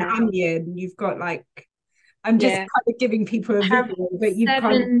you're an yeah, onion. You've got like I'm just yeah. kind of giving people a Have visual, but you've kind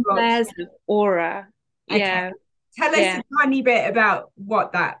of 7 got layers of aura. okay. Yeah, Tell us yeah. a tiny bit about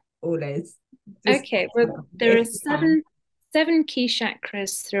what that all is. Just Okay, well, there if are you can. seven key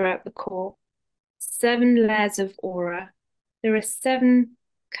chakras throughout the core, 7 layers of aura. There are 7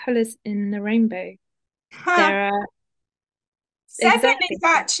 colors in the rainbow. Huh. There are 7 is exactly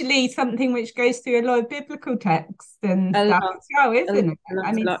actually something which goes through a lot of biblical texts and a stuff lot, as well, a lot, isn't it? a lot, I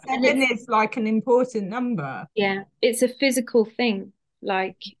a mean, lot. And 7 is like an important number. yeah, it's a physical thing.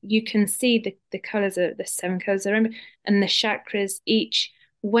 Like you can see the colors of the 7 colors of the rainbow and the chakras each.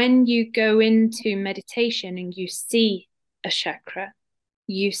 When you go into meditation and you see a chakra,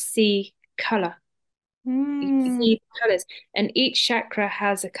 you see color. You Mm. see colors, and each chakra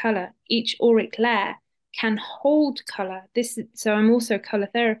has a color. Each auric layer can hold color. So I'm also a color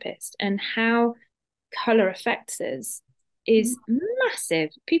therapist, and how color affects us is massive.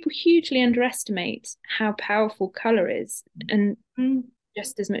 People hugely underestimate how powerful color is, and Mm.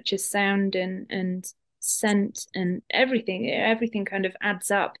 just as much as sound and scent and everything kind of adds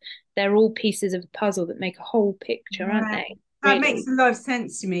up. They're all pieces of a puzzle that make a whole picture, aren't Yeah. they? That makes Really? a lot of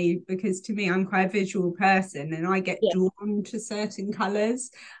sense to me because to me, I'm quite a visual person and I get Yeah. drawn to certain colours.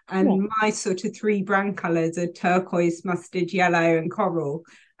 Yeah. And my sort of three brand colours are turquoise, mustard, yellow, and coral.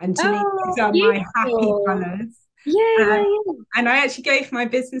 And to me, these Oh, are my happy beautiful. colours. Yeah, Um, yeah, yeah. and I actually gave my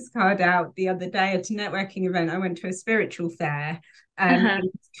business card out the other day at a networking event. I went to a spiritual fair Uh-huh. and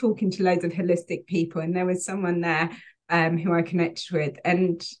was talking to loads of holistic people, and there was someone there who I connected with.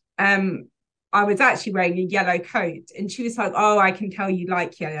 And um, I was actually wearing a yellow coat, and she was like, "Oh, I can tell you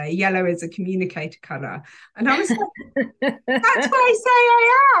like yellow. Yellow is a communicator color." And I was like, "That's what I say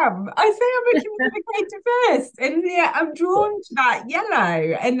I am. I say I'm a communicator first, and yeah, I'm drawn to that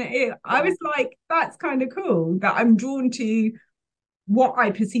yellow." And I was like, "That's kind of cool that I'm drawn to what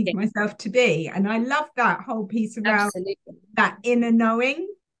I perceive Yeah, myself to be." And I love that whole piece around absolutely. that inner knowing.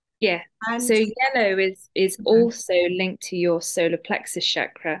 Yeah. So And yellow is also linked to your solar plexus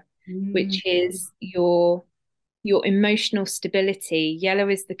chakra, mm, which is your emotional stability. Yellow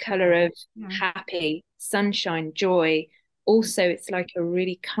is the color of yeah. happy, sunshine, joy. Also, it's like a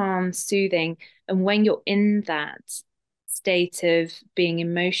really calm, soothing. And when you're in that state of being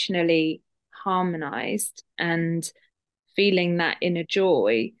emotionally harmonized and feeling that inner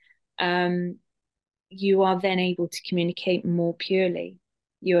joy, um, you are then able to communicate more purely.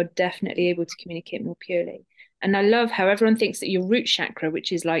 You're definitely able to communicate more purely. And I love how everyone thinks that your root chakra,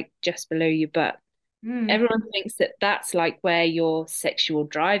 which is like just below your butt, Mm, everyone thinks that that's like where your sexual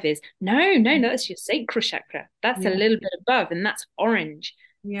drive is. No, no, no, that's your sacral chakra. That's a yeah, little bit above, and that's orange.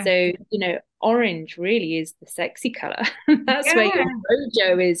 yeah, So, orange really is the sexy color. That's where your yeah.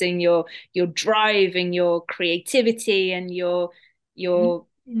 mojo is, and your drive and your creativity and your you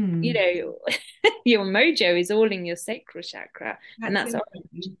Mm, know your mojo is all in your sacral chakra, and that's that's orange.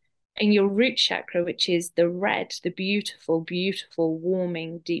 interesting. And your root chakra, which is the red, the beautiful, beautiful,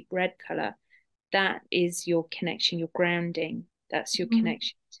 warming, deep red color, that is your connection, your grounding. That's your Mm.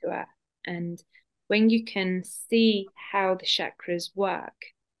 connection to earth. And when you can see how the chakras work,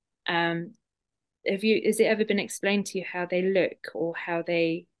 um, has it ever been explained to you how they look or how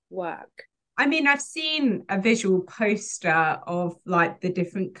they work? I mean, I've seen a visual poster of like the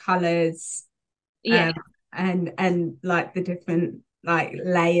different colors, Yeah, um, and like the different like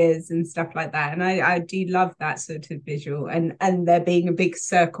layers and stuff like that. And I do love that sort of visual, and there being a big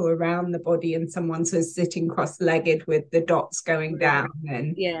circle around the body and someone sort of sitting cross-legged with the dots going down,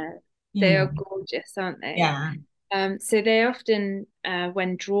 and yeah, you they are know, gorgeous, aren't they? yeah. So they often,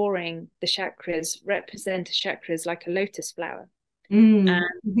 when drawing the chakras, represent a chakra as like a lotus flower. Mm.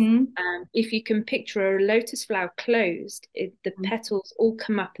 Mm-hmm. If you can picture a lotus flower closed, the petals all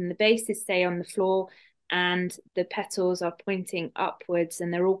come up and the bases stay on the floor, and the petals are pointing upwards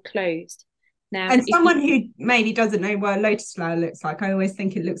and they're all closed. Now, And if you someone who maybe doesn't know what a lotus flower looks like, I always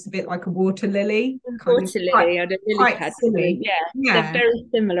think it looks a bit like a water lily, kind of water lily or a lily quite pad, silly. yeah, they're Yeah, very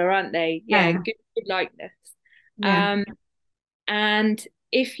similar, aren't they? Yeah, yeah, good likeness. yeah. Um, and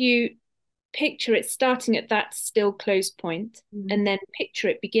if you picture it starting at that still closed point, Mm. and then picture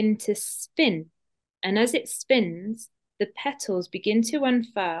it begin to spin. And as it spins, the petals begin to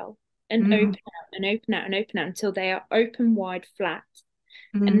unfurl and Mm. open out and open out and open out until they are open wide flat.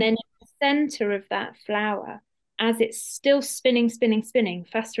 And Mm. then in the center of that flower, as it's still spinning, spinning, spinning,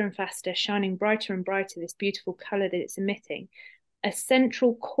 faster and faster, shining brighter and brighter, this beautiful color that it's emitting, a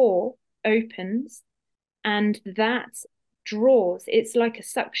central core opens, and that draws, it's like a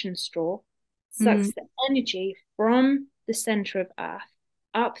suction straw, Mm. sucks the energy from the center of earth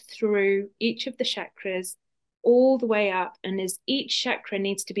up through each of the chakras all the way up. And as each chakra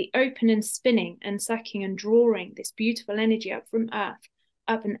needs to be open and spinning and sucking and drawing this beautiful energy up from earth,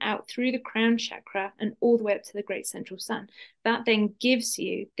 up and out through the crown chakra and all the way up to the great central sun, that then gives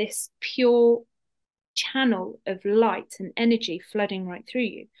you this pure channel of light and energy flooding right through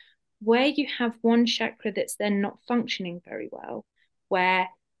you. Where you have one chakra that's then not functioning very well, where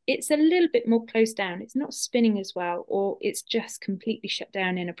it's a little bit more closed down, it's not spinning as well, or it's just completely shut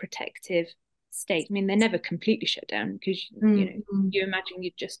down in a protective state. I mean, they're never completely shut down because, Mm. you imagine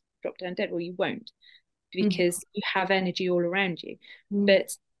you'd just drop down dead. Well, you won't, Mm. because you have energy all around you. Mm.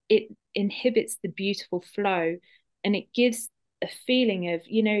 But it inhibits the beautiful flow, and it gives a feeling of,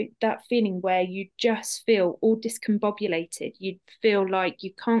 that feeling where you just feel all discombobulated. You feel like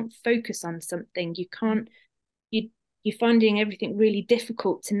you can't focus on something. You can't, you're finding everything really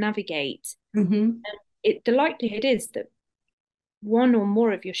difficult to navigate. Mm-hmm. And the likelihood is that one or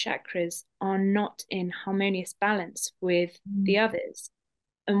more of your chakras are not in harmonious balance with the Mm. others.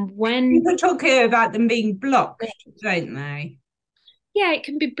 And when People talk here about them being blocked, don't they? yeah, it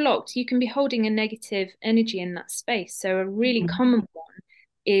can be blocked. You can be holding a negative energy in that space. So a really common one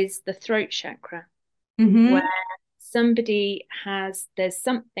is the throat chakra, where Mm-hmm. there's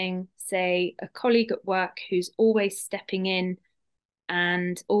something, say a colleague at work who's always stepping in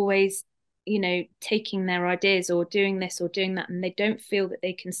and always, taking their ideas or doing this or doing that, and they don't feel that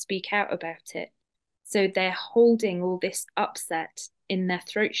they can speak out about it. So they're holding all this upset in their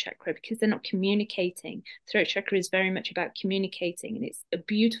throat chakra because they're not communicating. Throat chakra is very much about communicating, and it's a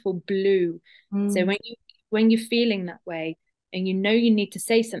beautiful blue. So Mm. when you're feeling that way, and you know you need to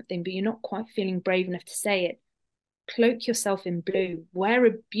say something, but you're not quite feeling brave enough to say it, cloak yourself in blue, wear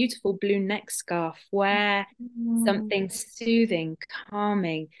a beautiful blue neck scarf, wear something soothing,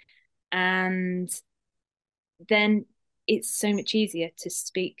 calming, and then it's so much easier to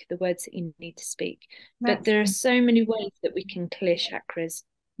speak the words that you need to speak. But That's there are so many ways that we can clear chakras,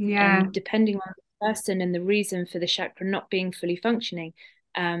 yeah, and depending on the person and the reason for the chakra not being fully functioning,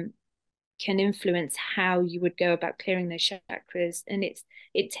 can influence how you would go about clearing those chakras. And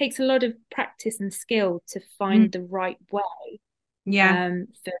it takes a lot of practice and skill to find the right way, yeah.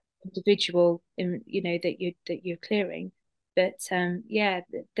 for individual that you're clearing. But yeah,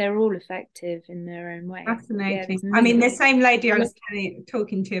 they're all effective in their own way. Yeah, Fascinating. there's I mean, the millions. same lady I was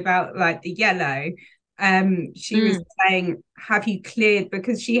talking to about like the yellow, she was Mm, saying, have you cleared?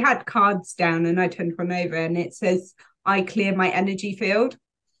 Because she had cards down and I turned one over and it says, I clear my energy field.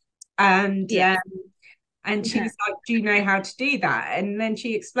 And yeah, and she yeah, was like, do you know how to do that? And then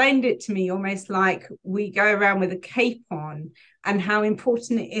she explained it to me almost like we go around with a cape on and how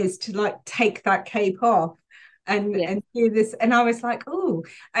important it is to like take that cape off yeah, and do this. And I was like, oh,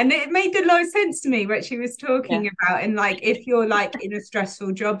 and it made a lot of sense to me what she was yeah. talking about. And like if you're like in a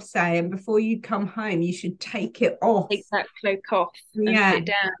stressful job, say, and before you come home, you should take it off. Take that cloak off and put Yeah. it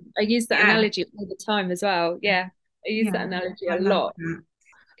down. I use that Yeah. analogy all the time as well. Yeah, I use that Yeah. analogy I a love lot that.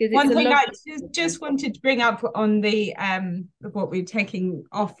 because it's One a thing I lovely. just wanted to bring up on the what we're taking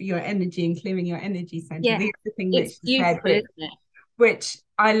off your energy and clearing your energy center. Yeah, The other thing that it's she said, beautiful, isn't it? which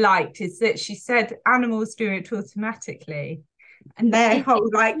I liked, is that she said animals do it automatically, and their It whole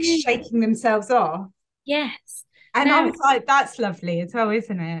like is. shaking themselves off. Yes. And I Now was like, that's lovely as well,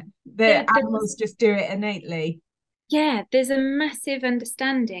 isn't it? That there's animals just do it innately. yeah, there's a massive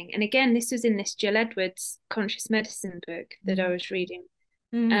understanding. And again, this was in this Jill Edwards conscious medicine book that I Mm. was reading.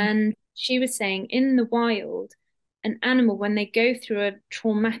 Mm. And she was saying in the wild, an animal, when they go through a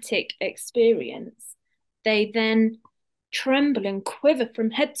traumatic experience, they then tremble and quiver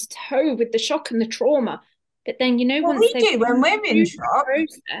from head to toe with the shock and the trauma. But then, Well, once we they've do when gone we're in through the shock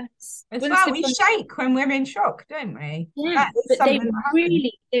process, as once well. they've We gone, shake when we're in shock, don't we? yeah, That is but something that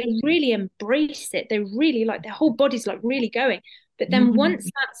happens. they really embrace it. They really like their whole body's like really going. But then once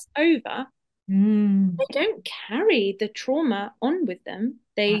Mm. that's over, Mm. they don't carry the trauma on with them.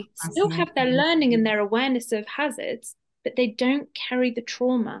 That's They still have their fascinating. learning and their awareness of hazards, but they don't carry the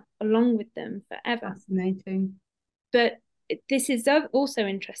trauma along with them forever. Fascinating. But this is also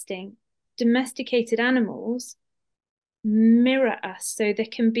interesting. Domesticated animals mirror us. So there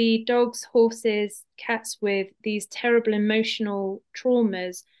can be dogs, horses, cats with these terrible emotional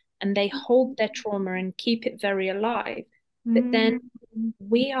traumas, and they hold their trauma and keep it very alive. But then Mm.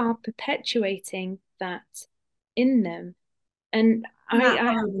 we are perpetuating that in them. And Isn't that I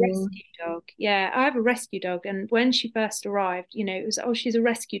have a horrible? rescue dog. Yeah, I have a rescue dog. And when she first arrived, it was, oh, she's a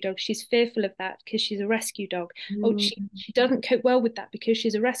rescue dog. She's fearful of that because she's a rescue dog. Oh, Mm. she doesn't cope well with that because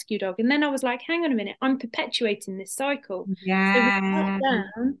she's a rescue dog. And then I was like, hang on a minute, I'm perpetuating this cycle. So we sat Yeah.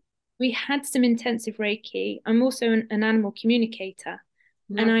 down, we had some intensive Reiki. I'm also an animal communicator.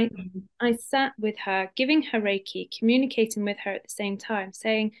 And Lovely. I sat with her, giving her Reiki, communicating with her at the same time,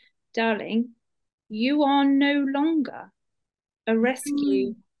 saying, darling, you are no longer a rescue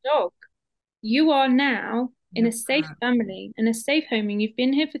Mm. dog. You are now in a Love safe that. family, in a safe home, and you've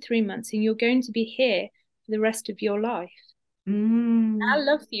been here for 3 months, and you're going to be here for the rest of your life. Mm. Our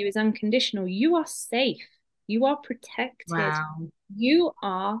love for you is unconditional. You are safe. You are protected. Wow. You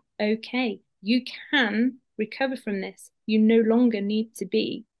are okay. You can recover from this. You no longer need to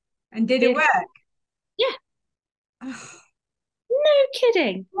be And did it work? fearful. Yeah, Oh, no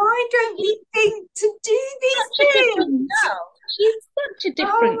kidding. why don't She's we think to do these such a different things? girl. She's such a Oh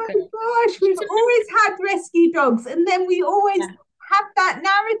different my girl. gosh, we've She's always had rescue dogs, and then we always a have that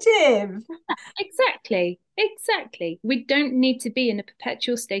narrative. Exactly, exactly. We don't need to be in a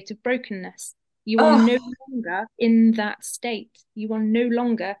perpetual state of brokenness. You are Oh, no longer in that state. You are no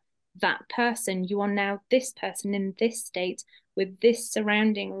longer that person. You are now this person in this state with this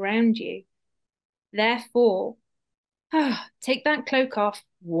surrounding around you. Therefore, take that cloak off.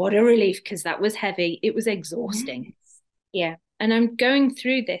 What a relief, because that was heavy. It was exhausting. yes. Yeah. And I'm going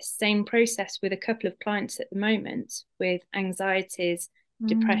through this same process with a couple of clients at the moment with anxieties, Mm.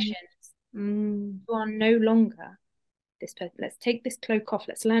 depressions. Mm. You are no longer this person. Let's take this cloak off.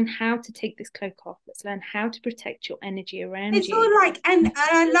 Let's learn how to take this cloak off. Let's learn how to protect your energy around It's you. all like, and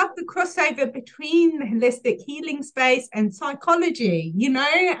I love the crossover between the holistic healing space and psychology,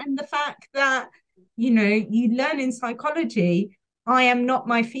 and the fact that, you learn in psychology, I am not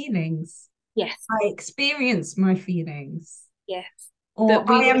my feelings. Yes, I experience my feelings, yes. or But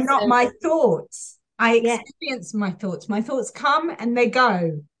I we am not also, my thoughts. I Yes. experience my thoughts. My thoughts come and they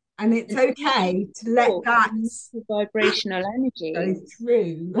go, and it's okay to let that Vibrational energy. go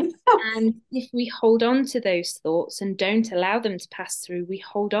through. And if we hold on to those thoughts and don't allow them to pass through, we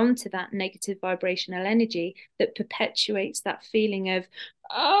hold on to that negative vibrational energy that perpetuates that feeling of,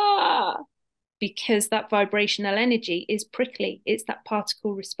 because that vibrational energy is prickly. It's that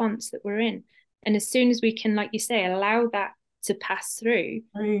particle response that we're in. And as soon as we can, like you say, allow that to pass through,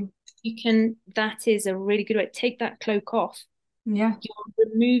 that is a really good way. Take that cloak off. Yeah. You're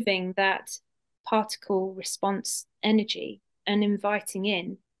removing that particle response energy and inviting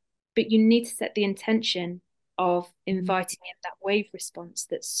in, but you need to set the intention of inviting in that wave response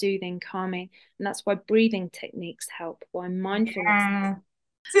that's soothing, calming. And that's why breathing techniques help, why mindfulness. Yeah.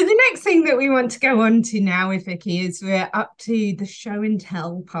 So the next thing that we want to go on to now with Vikki is we're up to the show and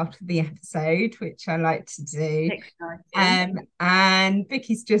tell part of the episode, which I like to do. And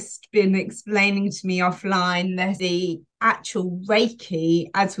Vikki's just been explaining to me offline that the actual Reiki,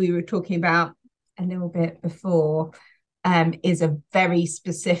 as we were talking about a little bit before, is a very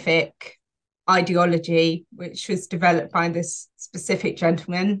specific ideology which was developed by this specific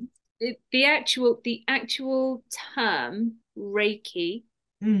gentleman. The actual term Reiki.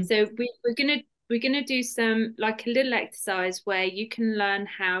 So we're gonna do some, like, a little exercise where you can learn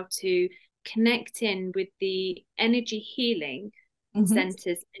how to connect in with the energy healing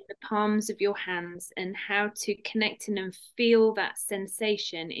centers in the palms of your hands, and how to connect in and feel that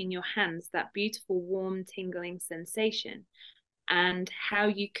sensation in your hands, that beautiful warm tingling sensation, and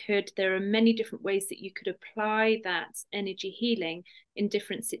how there are many different ways that you could apply that energy healing in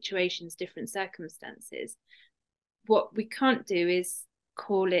different situations, different circumstances. What we can't do is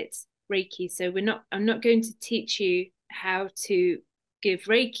call it Reiki. So I'm not going to teach you how to give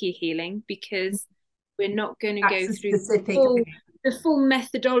Reiki healing, because we're not going to go through the full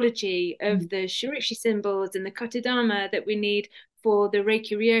methodology of the Shirishi symbols and the Kotodama that we need for the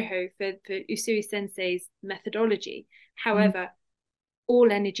Reiki Ryoho, for Usui Sensei's methodology. However,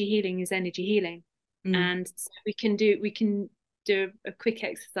 all energy healing is energy healing. And so we can do a quick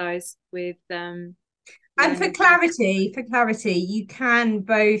exercise with and for clarity, you can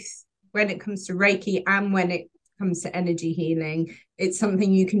both, when it comes to Reiki and when it comes to energy healing, it's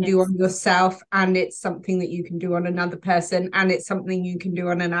something you can do on yourself, and it's something that you can do on another person, and it's something you can do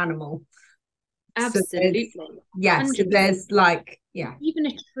on an animal. Absolutely. So there's even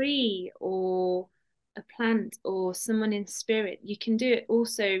a tree or a plant or someone in spirit. You can do it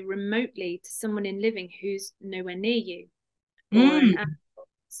also remotely to someone in living who's nowhere near you, or an animal.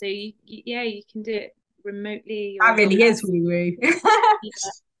 So you can do it remotely. That really is woo-woo.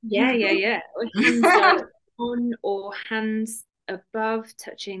 Yeah. Hands on or hands above,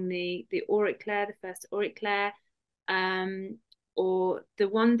 touching the auric layer, the first auric layer, or the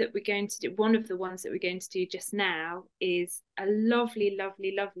one that we're going to do. One of the ones that we're going to do just now is a lovely,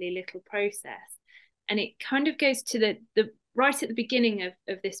 lovely, lovely little process, and it kind of goes to the right at the beginning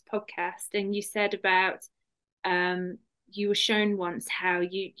of this podcast. And you said about you were shown once how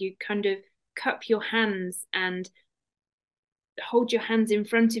you kind of cup your hands and hold your hands in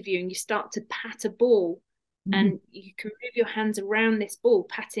front of you, and you start to pat a ball, and you can move your hands around this ball,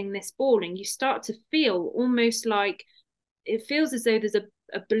 patting this ball, and you start to feel almost like it feels as though there's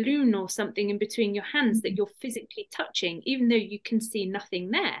a balloon or something in between your hands that you're physically touching, even though you can see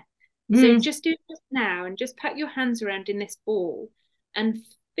nothing there. So just do this now, and just pat your hands around in this ball and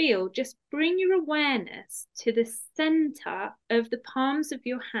just bring your awareness to the center of the palms of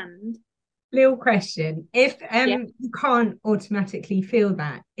your hand. Little question. If you can't automatically feel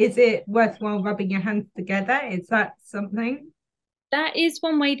that, is it worthwhile rubbing your hands together? Is that something? That is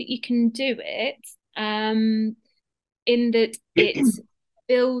one way that you can do it, in that it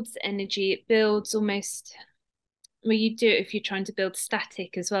builds energy. It builds almost, well, you do it if you're trying to build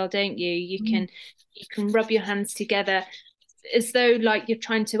static as well, don't you? You can rub your hands together as though like you're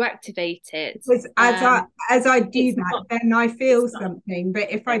trying to activate it. Because as I do that, then I feel something. But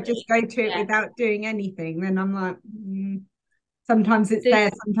if I just go to it without doing anything, then I'm like, sometimes it's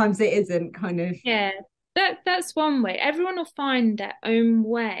there, sometimes it isn't, kind of. Yeah, that's one way. Everyone will find their own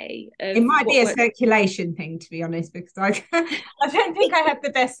way. It might be a circulation thing, to be honest, because I don't think I have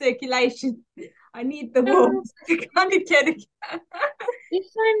the best circulation. I need the warmth to kind of get it. If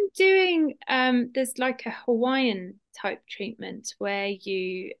I'm doing there's like a Hawaiian type treatment where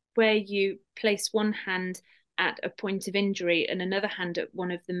you place one hand at a point of injury and another hand at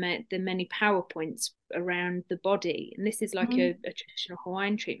one of the many power points around the body, and this is like a traditional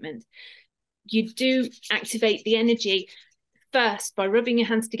Hawaiian treatment. You do activate the energy first by rubbing your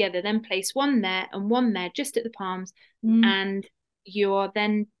hands together, then place one there and one there just at the palms, and you are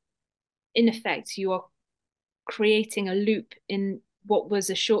then in effect, you are creating a loop in what was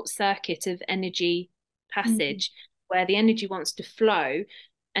a short circuit of energy passage, where the energy wants to flow,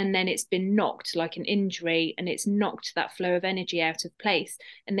 and then it's been knocked like an injury, and it's knocked that flow of energy out of place,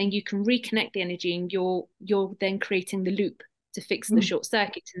 and then you can reconnect the energy, and you're then creating the loop to fix the short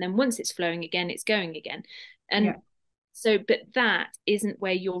circuit, and then once it's flowing again, it's going again. And so, but that isn't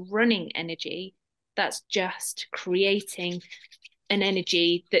where you're running energy. That's just creating an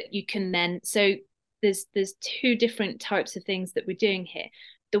energy that you can then, so there's two different types of things that we're doing here.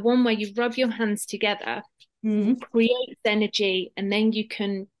 The one where you rub your hands together creates energy, and then you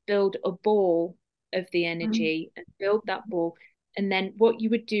can build a ball of the energy and build that ball. And then what you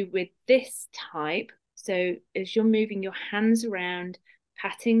would do with this type, so as you're moving your hands around,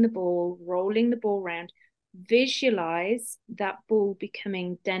 patting the ball, rolling the ball around, visualize that ball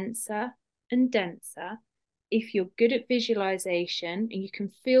becoming denser and denser. If you're good at visualization, and you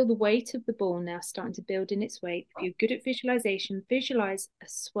can feel the weight of the ball now starting to build in its weight, if you're good at visualization, visualize a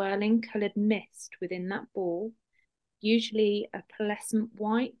swirling colored mist within that ball, usually a pearlescent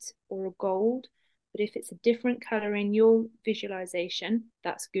white or a gold. But if it's a different color in your visualization,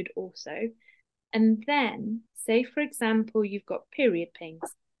 that's good also. And then, say, for example, you've got period pains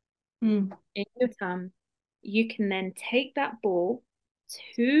in your tum, you can then take that ball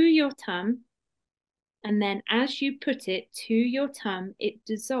to your tum, and then as you put it to your tum, it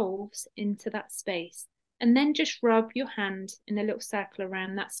dissolves into that space. And then just rub your hand in a little circle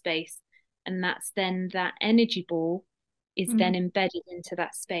around that space. And that's then that energy ball is then embedded into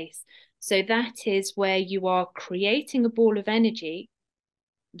that space. So that is where you are creating a ball of energy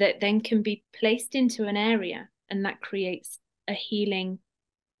that then can be placed into an area, and that creates a healing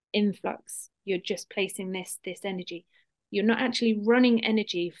influx. You're just placing this energy. You're not actually running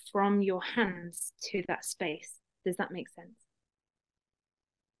energy from your hands to that space. Does that make sense?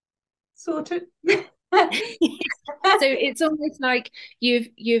 Sort of. So it's almost like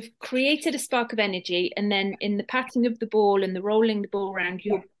you've created a spark of energy, and then in the patting of the ball and the rolling the ball around,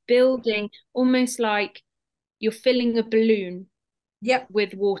 you're building, almost like you're filling a balloon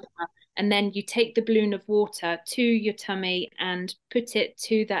with water, and then you take the balloon of water to your tummy and put it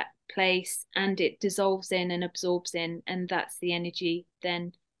to that place, and it dissolves in and absorbs in, and that's the energy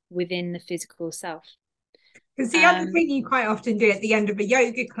then within the physical self. Because the other thing you quite often do at the end of a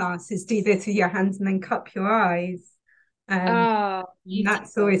yoga class is do this with your hands and then cup your eyes.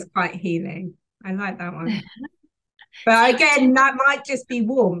 That's always quite healing. I like that one. But again, that might just be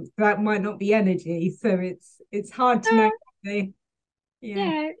warmth. That might not be energy. So it's hard to know.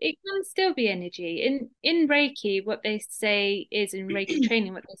 Yeah, it can still be energy. In Reiki, what they say is, in Reiki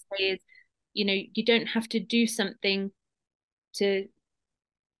training, what they say is, you don't have to do something to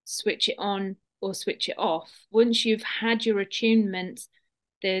switch it on or switch it off. Once you've had your attunement,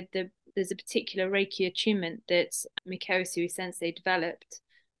 there's a particular Reiki attunement that Mikao Sui Sensei developed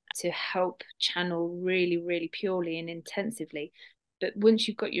to help channel really, really purely and intensively. But once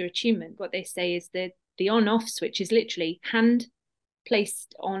you've got your attunement, what they say is that the on-off switch is literally hand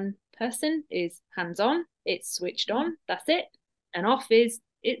placed on person is hands on, it's switched on, that's it. And off is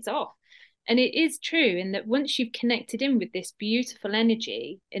it's off. And it is true in that once you've connected in with this beautiful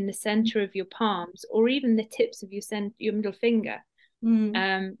energy in the center of your palms, or even the tips of your middle finger,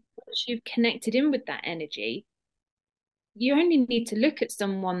 once you've connected in with that energy, you only need to look at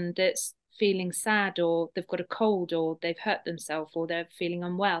someone that's feeling sad, or they've got a cold, or they've hurt themselves, or they're feeling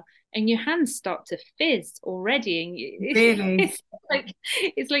unwell, and your hands start to fizz already. And really?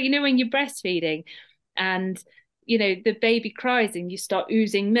 it's like when you're breastfeeding and the baby cries and you start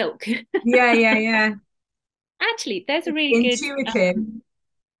oozing milk. Yeah. Actually, there's a really intuitive.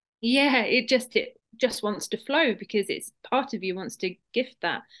 It just wants to flow, because it's part of you wants to gift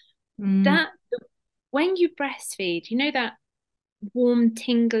that. That when you breastfeed, that warm,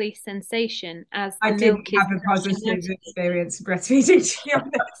 tingly sensation as the milk is. I didn't have a positive experience breastfeeding, to be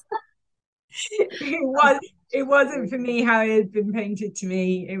honest. It wasn't for me how it had been painted to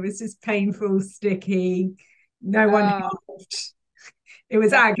me. It was just painful, sticky. No one helped. It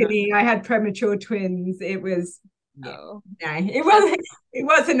was agony. I had premature twins. It was it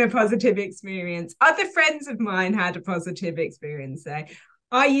wasn't a positive experience. Other friends of mine had a positive experience though.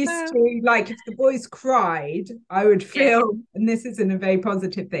 I used to, like, if the boys cried, I would feel, and this isn't a very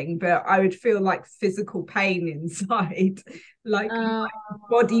positive thing, but I would feel like physical pain inside. Like my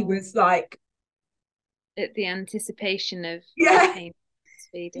body was like, at the anticipation of pain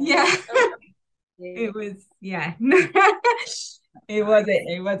feeding. It was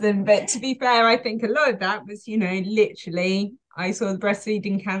it wasn't, but to be fair, I think a lot of that was literally I saw the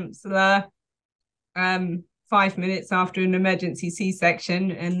breastfeeding counselor 5 minutes after an emergency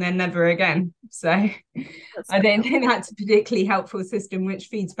C-section and then never again. So That's I don't think that's a particularly helpful system, which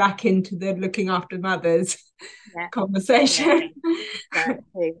feeds back into the looking after mothers conversation.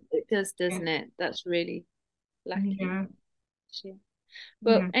 Exactly. It does, Yeah. doesn't it? That's really lacking. Yeah. Yeah.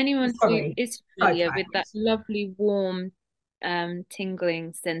 Well, Yeah. anyone who Sorry. is familiar with that Sidetracked. lovely warm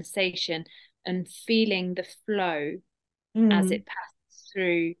tingling sensation and feeling the flow as Mm. it passes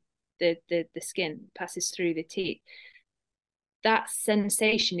through the skin, passes through the teeth, that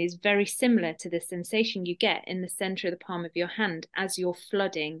sensation is very similar to the sensation you get in the center of the palm of your hand as you're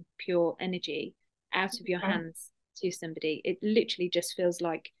flooding pure energy out of your Okay. hands to somebody. It literally just feels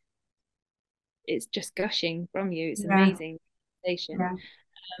like it's just gushing from you. It's Yeah. amazing sensation. Yeah.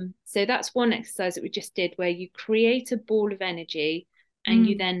 So that's one exercise that we just did where you create a ball of energy and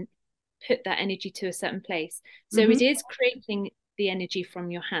you Mm. then put that energy to a certain place. So Mm-hmm. it is creating the energy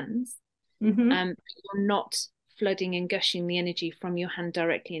from your hands. Mm-hmm. You're not flooding and gushing the energy from your hand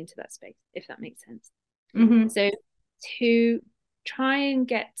directly into that space, if that makes sense. Mm-hmm. So to try and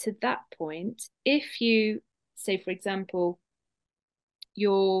get to that point, if you say, for example,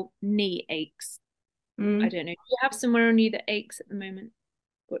 your knee aches, I Mm. don't know, do you have somewhere on you that aches at the moment?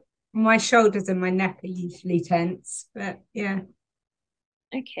 But My shoulders and my neck are usually tense, but yeah,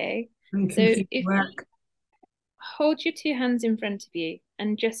 okay. and So computer if you work. hold your two hands in front of you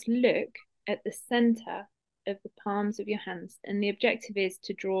and just look at the center of the palms of your hands. And the objective is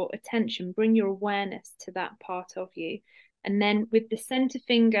to draw attention, bring your awareness to that part of you. And then with the center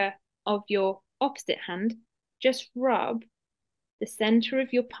finger of your opposite hand, just rub the center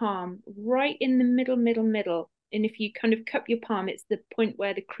of your palm right in the middle. And if you kind of cup your palm, it's the point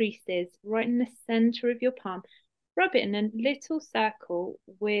where the crease is, right in the center of your palm. Rub it in a little circle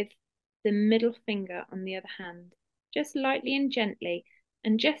with the middle finger on the other hand, just lightly and gently,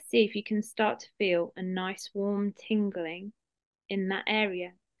 and just see if you can start to feel a nice warm tingling in that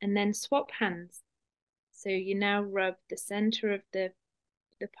area. And then swap hands. So you now rub the center of the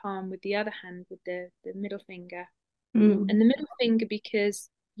palm with the other hand with the middle finger. Mm. And the middle finger, because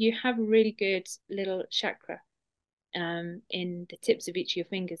you have a really good little chakra in the tips of each of your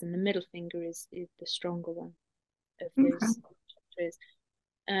fingers, and the middle finger is the stronger one of Okay. those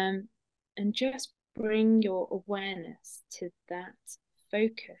chakras. And just bring your awareness to that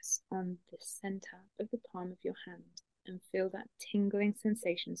focus on the center of the palm of your hand and feel that tingling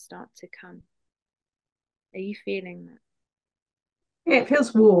sensation start to come. Are you feeling that? Yeah, it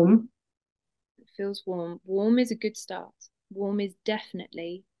feels warm. It feels warm. Warm is a good start. Warm is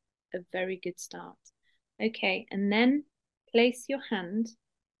definitely a very good start. Okay, and then place your hand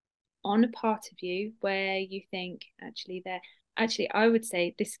on a part of you where you think actually there. Actually, I would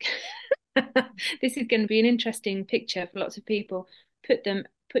say this this is going to be an interesting picture for lots of people. Put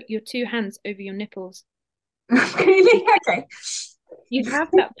your two hands over your nipples. Really? Okay. You have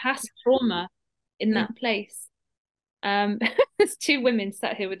that past trauma in that place. There's two women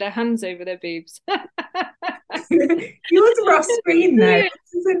sat here with their hands over their boobs. Yours are off screen though. Brilliant.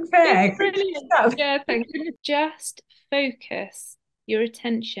 This isn't It's fair. brilliant. Yeah, thank you. Just focus your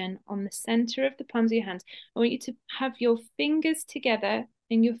attention on the center of the palms of your hands. I want you to have your fingers together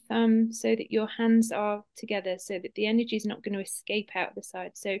and your thumb so that your hands are together so that the energy is not going to escape out the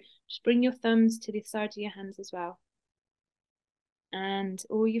side. So just bring your thumbs to the side of your hands as well. And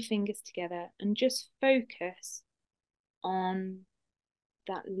all your fingers together and just focus on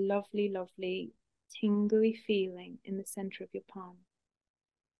that lovely tingly feeling in the center of your palm.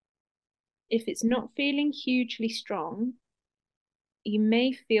 If it's not feeling hugely strong, you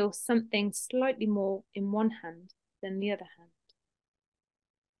may feel something slightly more in one hand than the other hand.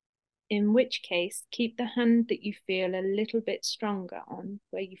 In which case, keep the hand that you feel a little bit stronger on,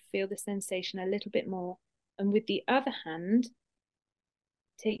 where you feel the sensation a little bit more. And with the other hand,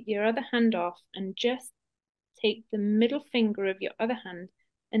 take your other hand off and just take the middle finger of your other hand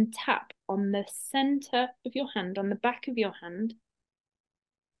and tap on the center of your hand, on the back of your hand.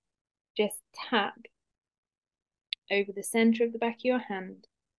 Just tap over the center of the back of your hand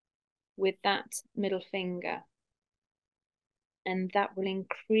with that middle finger. And that will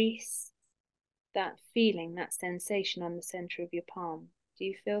increase that feeling, that sensation on the center of your palm. Do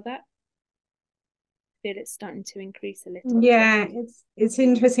you feel that? Feel it starting to increase a little? Yeah, it's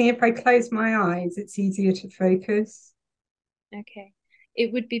interesting. If I close my eyes, it's easier to focus. Okay.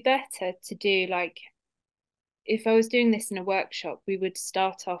 It would be better to do like, if I was doing this in a workshop, we would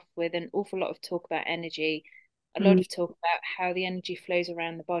start off with an awful lot of talk about energy, a lot Mm. of talk about how the energy flows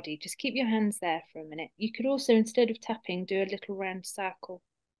around the body. Just keep your hands there for a minute. You could also, instead of tapping, do a little round circle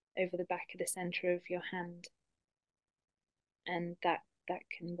over the back of the center of your hand. And that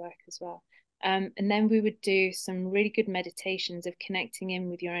can work as well. And then we would do some really good meditations of connecting in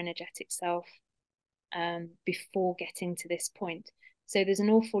with your energetic self before getting to this point. So there's an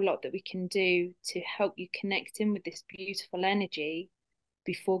awful lot that we can do to help you connect in with this beautiful energy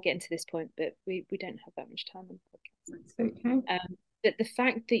before getting to this point, but we don't have that much time on the podcast. That's okay. But the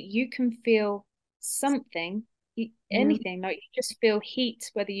fact that you can feel something, anything, like you just feel heat,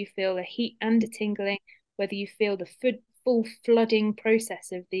 whether you feel a heat and a tingling, whether you feel the full flooding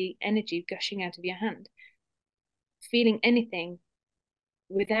process of the energy gushing out of your hand, feeling anything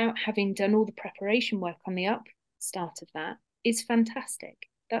without having done all the preparation work on the up start of that is fantastic.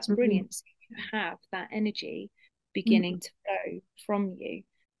 That's brilliant. So you have that energy beginning to flow from you.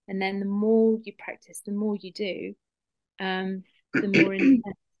 And then the more you practice, the more you do, the more intense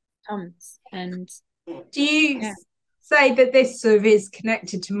it comes. And do you say that this sort of is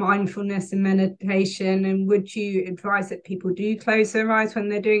connected to mindfulness and meditation? And would you advise that people do close their eyes when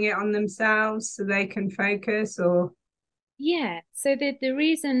they're doing it on themselves so they can focus? Or yeah, so the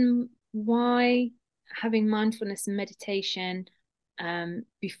reason why having mindfulness and meditation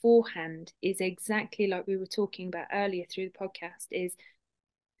beforehand is exactly like we were talking about earlier through the podcast, is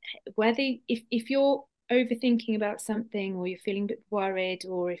whether if you're overthinking about something, or you're feeling a bit worried,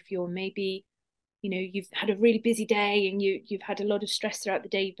 or if you're maybe, you've had a really busy day and you've had a lot of stress throughout the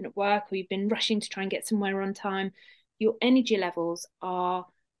day, you've been at work, or you've been rushing to try and get somewhere on time, your energy levels are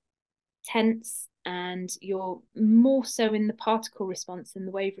tense, and you're more so in the particle response than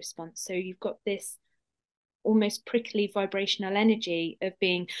the wave response. So you've got this almost prickly vibrational energy of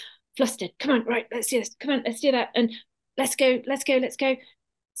being flustered. Come on, right, let's do this. Come on, let's do that. And let's go.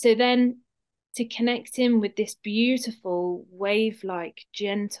 So then to connect in with this beautiful wave-like,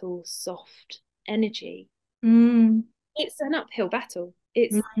 gentle, soft energy, it's an uphill battle.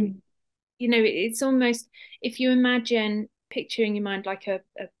 It's, it's almost, if you imagine picture in your mind like a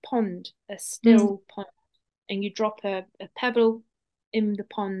pond, a still pond, and you drop a pebble in the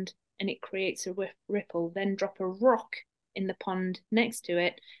pond and it creates a ripple, then drop a rock in the pond next to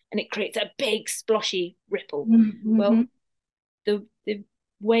it and it creates a big sploshy ripple. Well, the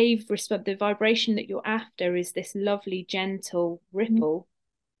wave response, the vibration that you're after is this lovely gentle ripple,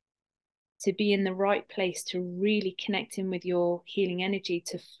 to be in the right place, to really connect in with your healing energy,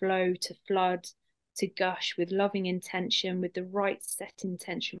 to flow, to flood, to gush with loving intention, with the right set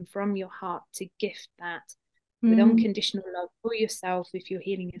intention from your heart, to gift that with unconditional love for yourself if you're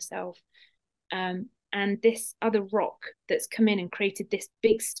healing yourself. And this other rock that's come in and created this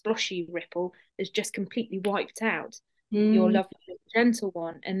big sploshy ripple has just completely wiped out your lovely gentle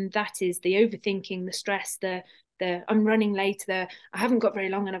one. And that is the overthinking, the stress, the I'm running late, I haven't got very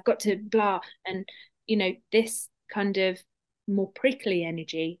long and I've got to blah. And this kind of more prickly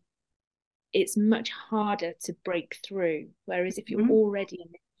energy, it's much harder to break through. Whereas if you're already in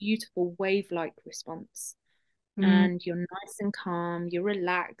a beautiful wave-like response, and you're nice and calm, you're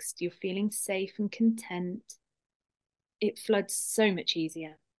relaxed, you're feeling safe and content, it floods so much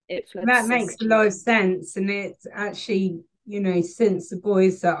easier. That makes a lot of sense. And it's actually, since the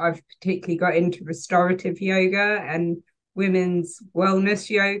boys that I've particularly got into restorative yoga and women's wellness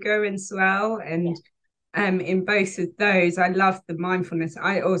yoga as well. And in both of those, I love the mindfulness.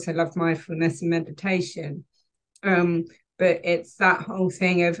 I also love mindfulness and meditation. But it's that whole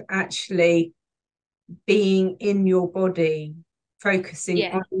thing of actually being in your body, focusing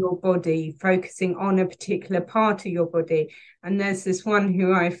on your body, focusing on a particular part of your body. And there's this one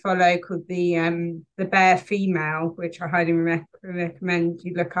who I follow called the Bear Female, which I highly recommend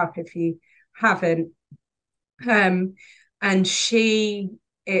you look up if you haven't. And she's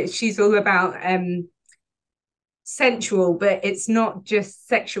all about sensual, but it's not just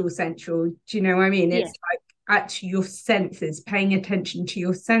sexual sensual. Do you know what I mean? It's like actually your senses, paying attention to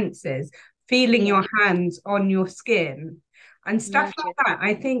your senses, feeling your hands on your skin and stuff like that.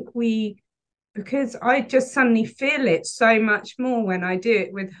 I think because I just suddenly feel it so much more when I do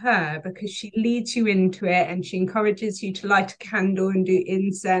it with her, because she leads you into it and she encourages you to light a candle and do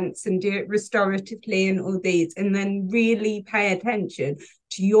incense and do it restoratively and all these, and then really pay attention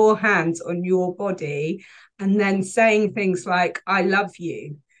to your hands on your body, and then saying things like, I love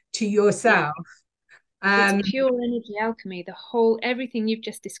you to yourself. It's pure energy alchemy. Everything you've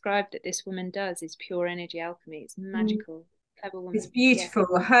just described that this woman does is pure energy alchemy. It's magical. Clever woman. It's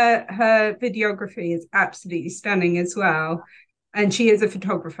beautiful. Her videography is absolutely stunning as well, and she is a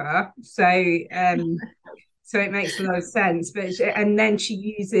photographer, so so it makes a lot of sense. But and then she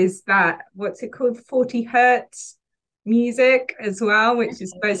uses that, what's it called, 40 hertz music as well, which is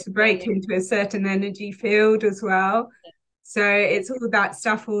supposed to break into a certain energy field as well. So it's all that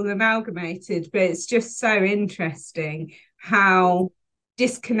stuff all amalgamated, but it's just so interesting how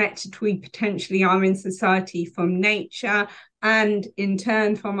disconnected we potentially are in society from nature, and in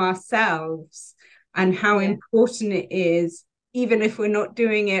turn from ourselves, and how important it is, even if we're not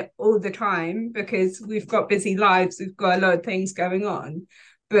doing it all the time, because we've got busy lives, we've got a lot of things going on.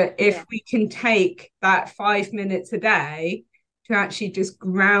 But if we can take that 5 minutes a day to actually just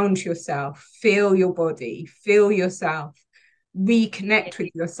ground yourself, feel your body, feel yourself, reconnect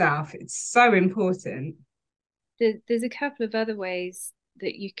with yourself, it's so important. There's a couple of other ways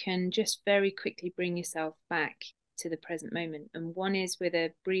that you can just very quickly bring yourself back to the present moment. And one is with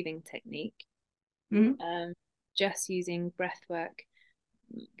a breathing technique, just using breath work.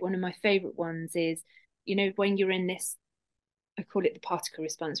 One of my favorite ones is, when you're in this, I call it the particle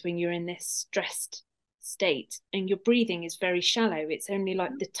response, when you're in this stressed state and your breathing is very shallow. It's only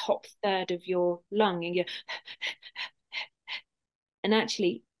like the top third of your lung, and and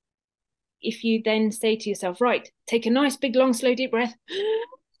actually, if you then say to yourself, right, take a nice big long slow deep breath,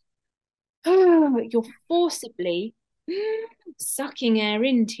 you're forcibly sucking air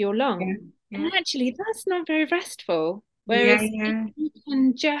into your lung. And actually that's not very restful. Whereas if you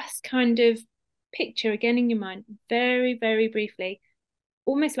can just kind of picture again in your mind, very, very briefly,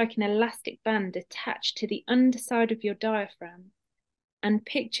 almost like an elastic band attached to the underside of your diaphragm, and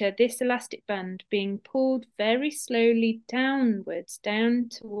picture this elastic band being pulled very slowly downwards, down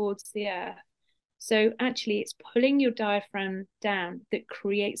towards the earth. So actually it's pulling your diaphragm down that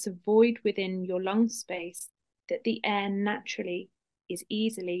creates a void within your lung space that the air naturally is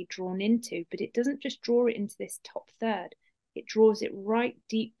easily drawn into, but it doesn't just draw it into this top third, it draws it right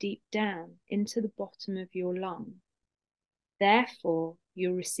deep, deep down into the bottom of your lung. Therefore,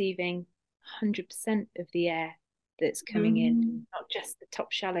 you're receiving 100% of the air that's coming in, not just the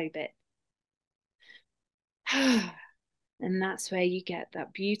top shallow bit. And that's where you get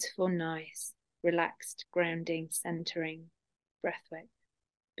that beautiful, nice, relaxed, grounding, centering breathwork.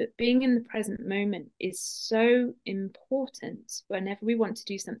 But being in the present moment is so important whenever we want to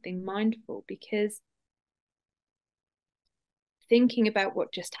do something mindful, because thinking about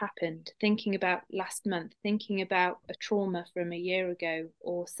what just happened, thinking about last month, thinking about a trauma from a year ago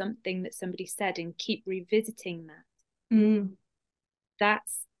or something that somebody said and keep revisiting that,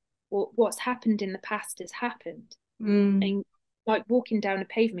 that's what's happened in the past has happened. And like walking down a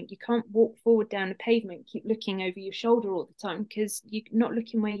pavement, you can't walk forward down a pavement, keep looking over your shoulder all the time, because you're not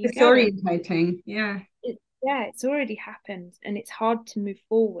looking where you're going. It's orientating. It's already happened, and it's hard to move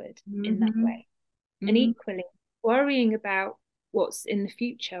forward in that way. And equally, worrying about what's in the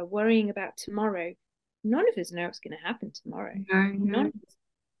future, worrying about tomorrow, none of us know what's going to happen tomorrow. None of us.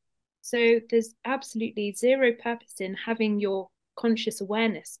 So there's absolutely zero purpose in having your conscious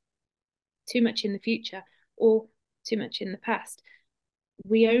awareness too much in the future or too much in the past.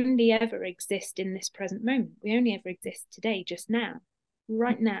 We only ever exist in this present moment. We only ever exist today, just now,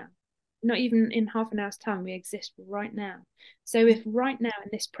 right now. Not even in half an hour's time, we exist right now. So if right now in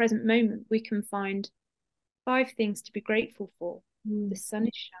this present moment we can find 5 things to be grateful for. The sun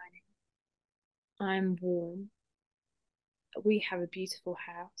is shining, I'm warm, we have a beautiful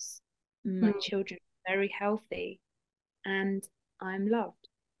house, my children are very healthy, and I'm loved.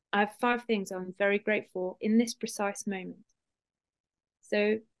 I have 5 things I'm very grateful in this precise moment.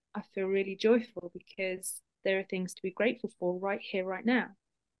 So I feel really joyful because there are things to be grateful for right here, right now.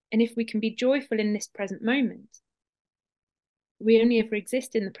 And if we can be joyful in this present moment, we only ever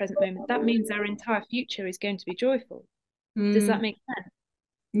exist in the present moment. That means our entire future is going to be joyful. Does that make sense?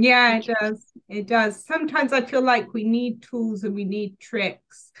 Yeah, it does. It does. Sometimes I feel like we need tools and we need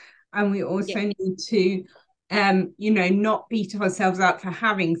tricks, and we also need to, not beat ourselves up for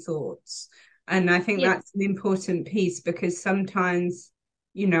having thoughts. And I think that's an important piece, because sometimes,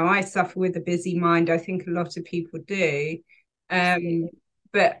 I suffer with a busy mind. I think a lot of people do.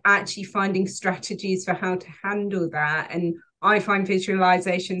 But actually finding strategies for how to handle that. And I find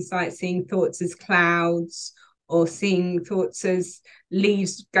visualizations like seeing thoughts as clouds, or seeing thoughts as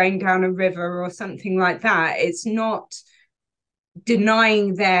leaves going down a river or something like that. It's not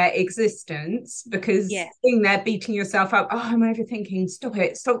denying their existence, because being there beating yourself up, I'm overthinking, stop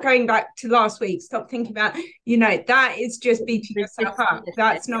it, stop going back to last week, stop thinking about, that is just beating yourself up.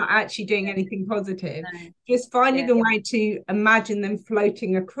 That's not actually doing anything positive. Just finding a way to imagine them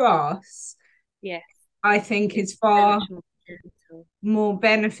floating across, I think is far more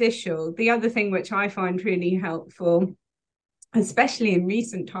beneficial. The other thing which I find really helpful, especially in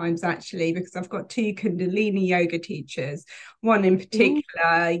recent times, actually, because I've got 2 Kundalini yoga teachers. One in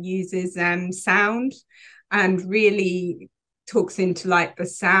particular uses sound, and really talks into like the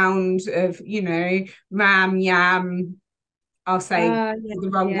sound of, ram, yam, I'll say the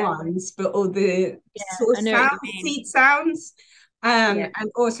wrong ones, but all the source sounds, seed sounds. and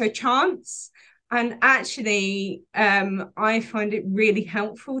also chants. And actually, I find it really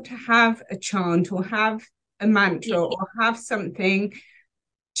helpful to have a chant or have a Yeah. mantra or have something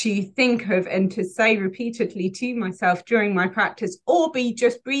to think of and to say repeatedly to myself during my practice, or be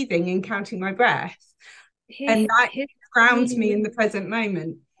just breathing and counting my breath. And that Here's grounds really, me in really, the present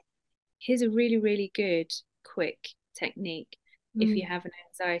moment. here's a really, really good, quick technique if you Mm. have an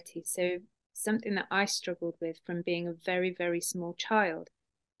anxiety. So, something that I struggled with from being a very, very small child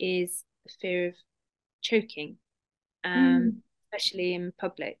is the fear of choking, Mm. especially in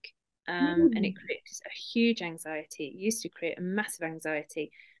public. And it Mm. creates a huge anxiety. It used to create a massive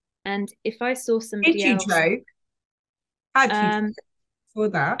anxiety. And if I saw Did somebody you else, joke? Had you um, for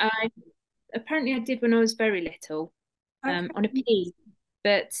that? I apparently I did when I was very little, Okay. on a pee.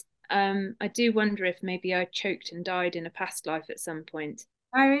 But I do wonder if maybe I choked and died in a past life at some point.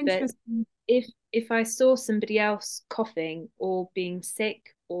 Oh, But interesting. if I saw somebody else coughing or being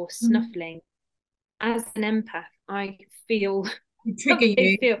sick or Mm. snuffling, as an empath, I feel To trigger I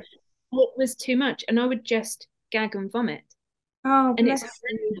you. feel it was too much, and I would just gag and vomit, Oh, and it's bless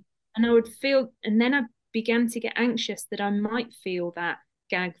you. and I would feel, and then I began to get anxious that I might feel that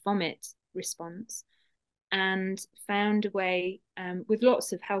gag vomit response, and found a way, with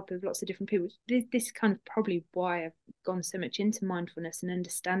lots of help of lots of different people. This is kind of probably why I've gone so much into mindfulness and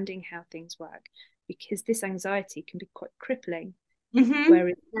understanding how things work, because this anxiety can be quite crippling, Mm-hmm.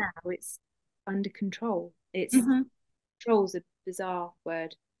 whereas now it's under control. It's Mm-hmm. control's a bizarre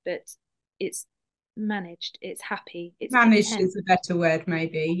word, but it's managed, it's happy, it's Managed content. is a better word,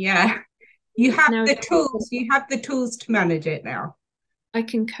 maybe. Yeah. You It's have now the tools. You have the tools to manage it now. I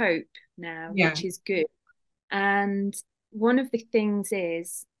can cope now, Yeah. which is good. And one of the things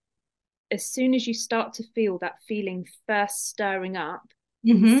is, as soon as you start to feel that feeling first stirring up,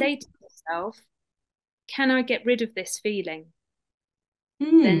 Mm-hmm. say to yourself, can I get rid of this feeling?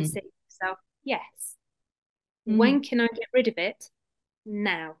 Then Mm. say to yourself, yes. Mm. When can I get rid of it?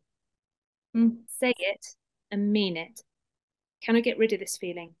 Now. Mm. Say it and mean it. Can I get rid of this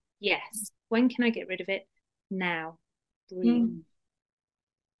feeling? Yes. When can I get rid of it? Now. Breathe. Mm.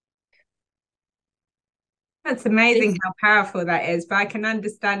 That's This amazing how powerful that is, but I can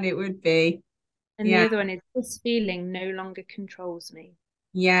understand it would be. and the Yeah. other one is, this feeling no longer controls me.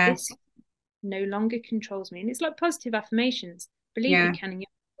 Yeah. This no longer controls me. And it's like positive affirmations. Believe you Yeah. can, and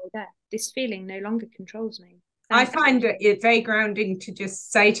you're there. This feeling no longer controls me. I Thank you. find it very grounding to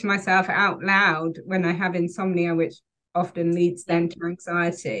just say to myself out loud when I have insomnia, which often leads Yeah. then to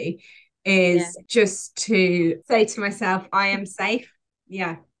anxiety, Yeah. is just to say to myself, I am safe.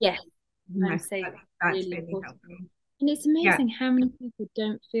 Yeah. Yes. Yeah. I'm safe. That's Really really important. helpful. And it's Yeah. amazing how many people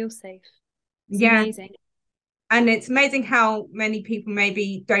don't feel safe. It's Yeah. amazing. And it's amazing how many people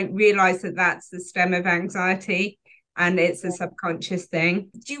maybe don't realize that that's the stem of anxiety and it's a Yeah. subconscious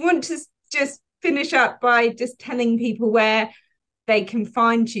thing. Do you want to just finish up by just telling people where they can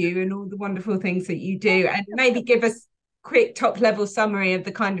find you and all the wonderful things that you do, and maybe give us quick top level summary of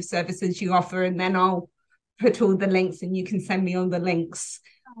the kind of services you offer, and then I'll put all the links and you can send me all the links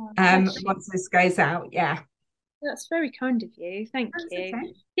Oh, bless you. once this goes out. Yeah. That's very kind of you. Thank That's you.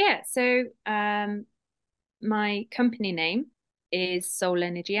 okay. Yeah. So, my company name is Soul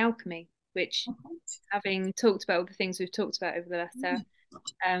Energy Alchemy, which, having talked about all the things we've talked about over the last hour,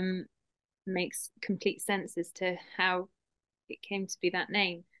 um, makes complete sense as to how it came to be that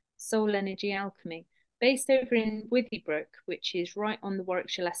name. Soul Energy Alchemy, based over in Withybrooke, which is right on the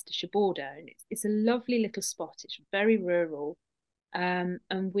Warwickshire-Leicestershire border, and it's a lovely little spot. It's very rural, and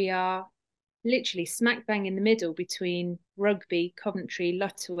we are literally smack bang in the middle between Rugby, Coventry,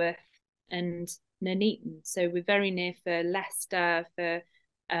 Lutterworth, and Nuneaton. So we're very near for Leicester, for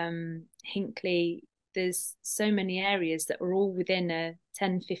Hinckley. There's so many areas that are all within a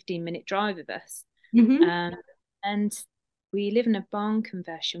 10-15 minute drive of us. Mm-hmm. Um, and we live in a barn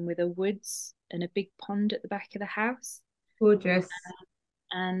conversion with a woods and a big pond at the back of the house. Gorgeous.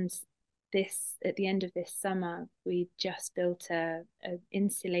 And this, at the end of this summer, we just built a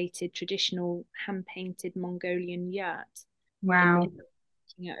insulated traditional hand painted Mongolian yurt in the Wow. middle,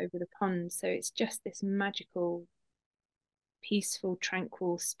 looking out over the pond. So it's just this magical, peaceful,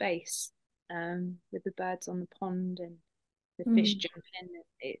 tranquil space, with the birds on the pond and the fish Mm. jump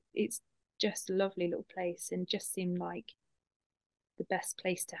in. It's just a lovely little place, and just seemed like the best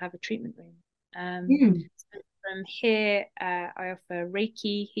place to have a treatment room. Mm. So from here, I offer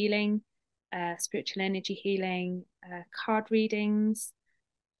Reiki healing, spiritual energy healing, card readings,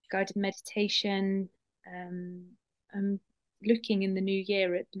 guided meditation. I'm looking in the new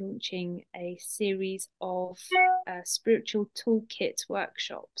year at launching a series of spiritual toolkit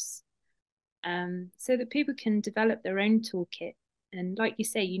workshops, so that people can develop their own toolkit And like you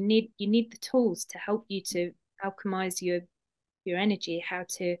say, you need the tools to help you to alchemize your energy, how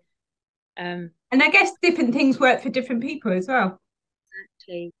to And I guess different things work for different people as well.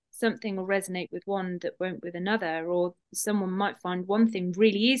 actually something will resonate with one that won't with another, or someone might find one thing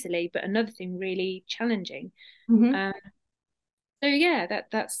really easily, but another thing really challenging. Mm-hmm. Um, so yeah,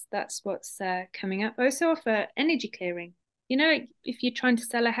 that's what's coming up. I also offer energy clearing. You know, if you're trying to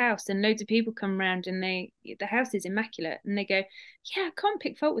sell a house and loads of people come around and the house is immaculate and they go, yeah, I can't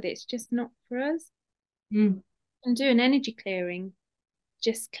pick fault with it. It's just not for us. Mm. And do an energy clearing,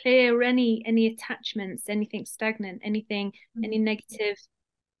 just clear any attachments, anything stagnant, anything, any negative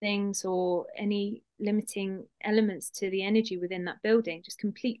things or any limiting elements to the energy within that building. Just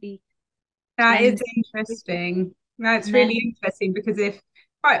completely That is cleanse interesting. That's and really then interesting because if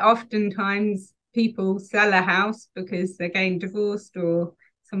quite oftentimes people sell a house because they're getting divorced or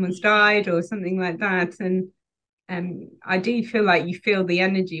someone's died or something like that, and I do feel like you feel the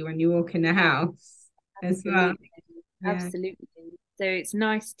energy when you walk in a house as well. absolutely, Yeah. absolutely. So it's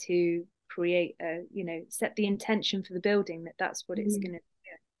nice to create a, set the intention for the building that that's what it's Mm. going to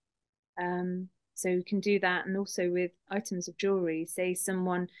be. So you can do that, and also with items of jewelry. Say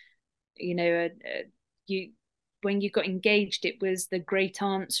someone, you when you got engaged, it was the great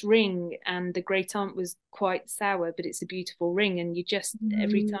aunt's ring, and the great aunt was quite sour, but it's a beautiful ring, and you just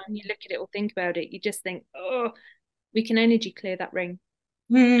every time you look at it or think about it, you just think, oh, we can energy clear that ring.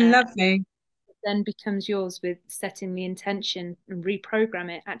 Mm, Uh, lovely. then becomes yours with setting the intention and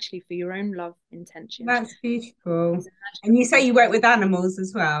reprogram it actually for your own love intention. That's beautiful. It's a And you magical say you process. work with animals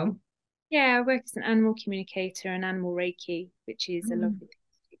as well. Yeah, I work as an animal communicator and animal Reiki, which is a Mm. lovely thing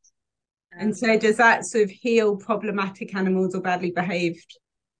to do. And so does that sort of heal problematic animals or badly behaved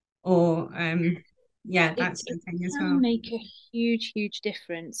or yeah, it, that sort it of thing as can well. make a huge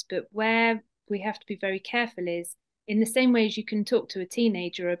difference, but where we have to be very careful is in the same way as you can talk to a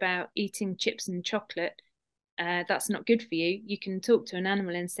teenager about eating chips and chocolate, that's not good for you. You can talk to an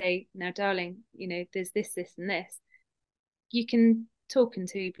animal and say, now, darling, there's this, and this. You can talk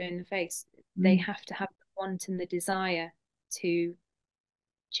until you're blue in the face. They Mm. have to have the want and the desire to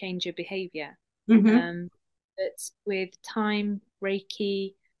change your behavior. Mm-hmm. Um, but with time,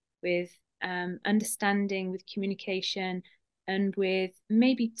 Reiki, with understanding, with communication, and with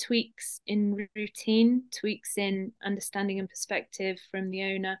maybe tweaks in routine, tweaks in understanding and perspective from the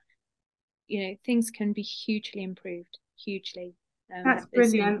owner, things can be hugely improved, hugely. That's It's been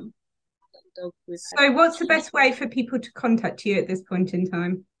brilliant. a dog we've had So what's the best way for people to contact you at this point in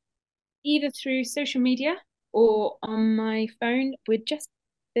time? either through social media or on my phone. We're just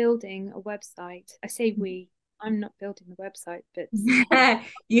building a website. I say we, I'm not building the website, but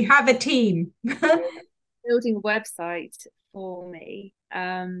You have a team. building a website for me,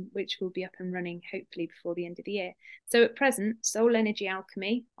 which will be up and running hopefully before the end of the year. So at present, Soul Energy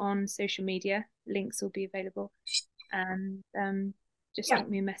Alchemy on social media, links will be available. And just Yeah. drop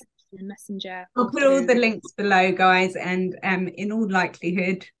me a message in Messenger I'll or put all through. the links below, guys, and in all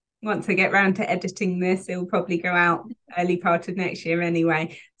likelihood, once I get round to editing this, it will probably go out early part of next year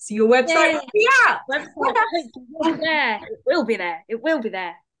anyway. So your website Yeah, will be website hopefully will be there. It will be there. It will be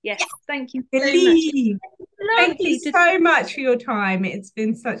there. Yes. Thank you so much. believe. Thank you Lovely to so much for your time. It's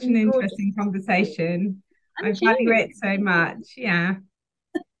been such an gorgeous. interesting conversation. I And value you. it so much. Yeah.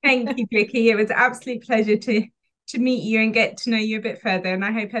 Thank you, Vikki. It was an absolute pleasure to meet you and get to know you a bit further. And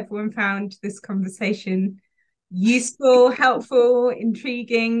I hope everyone found this conversation useful, helpful,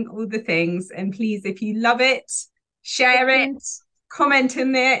 intriguing, all the things. And please, if you love it, share it, Looking. comment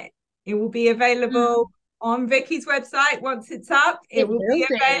in it. It will be available on Vikki's website once it's up. It It will will be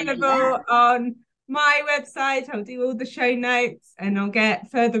be. Yeah. available on my website. I'll do all the show notes and I'll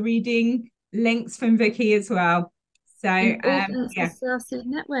get further reading links from Vikki as well. So And all thanks to yeah. Starseed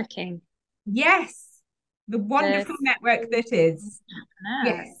Networking, Yes, the the wonderful network that is.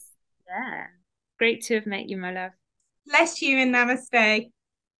 Yes. entrepreneurs. Yeah. Great to have met you, my love. Bless you and namaste.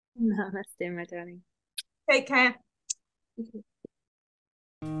 Namaste, my darling. Take care.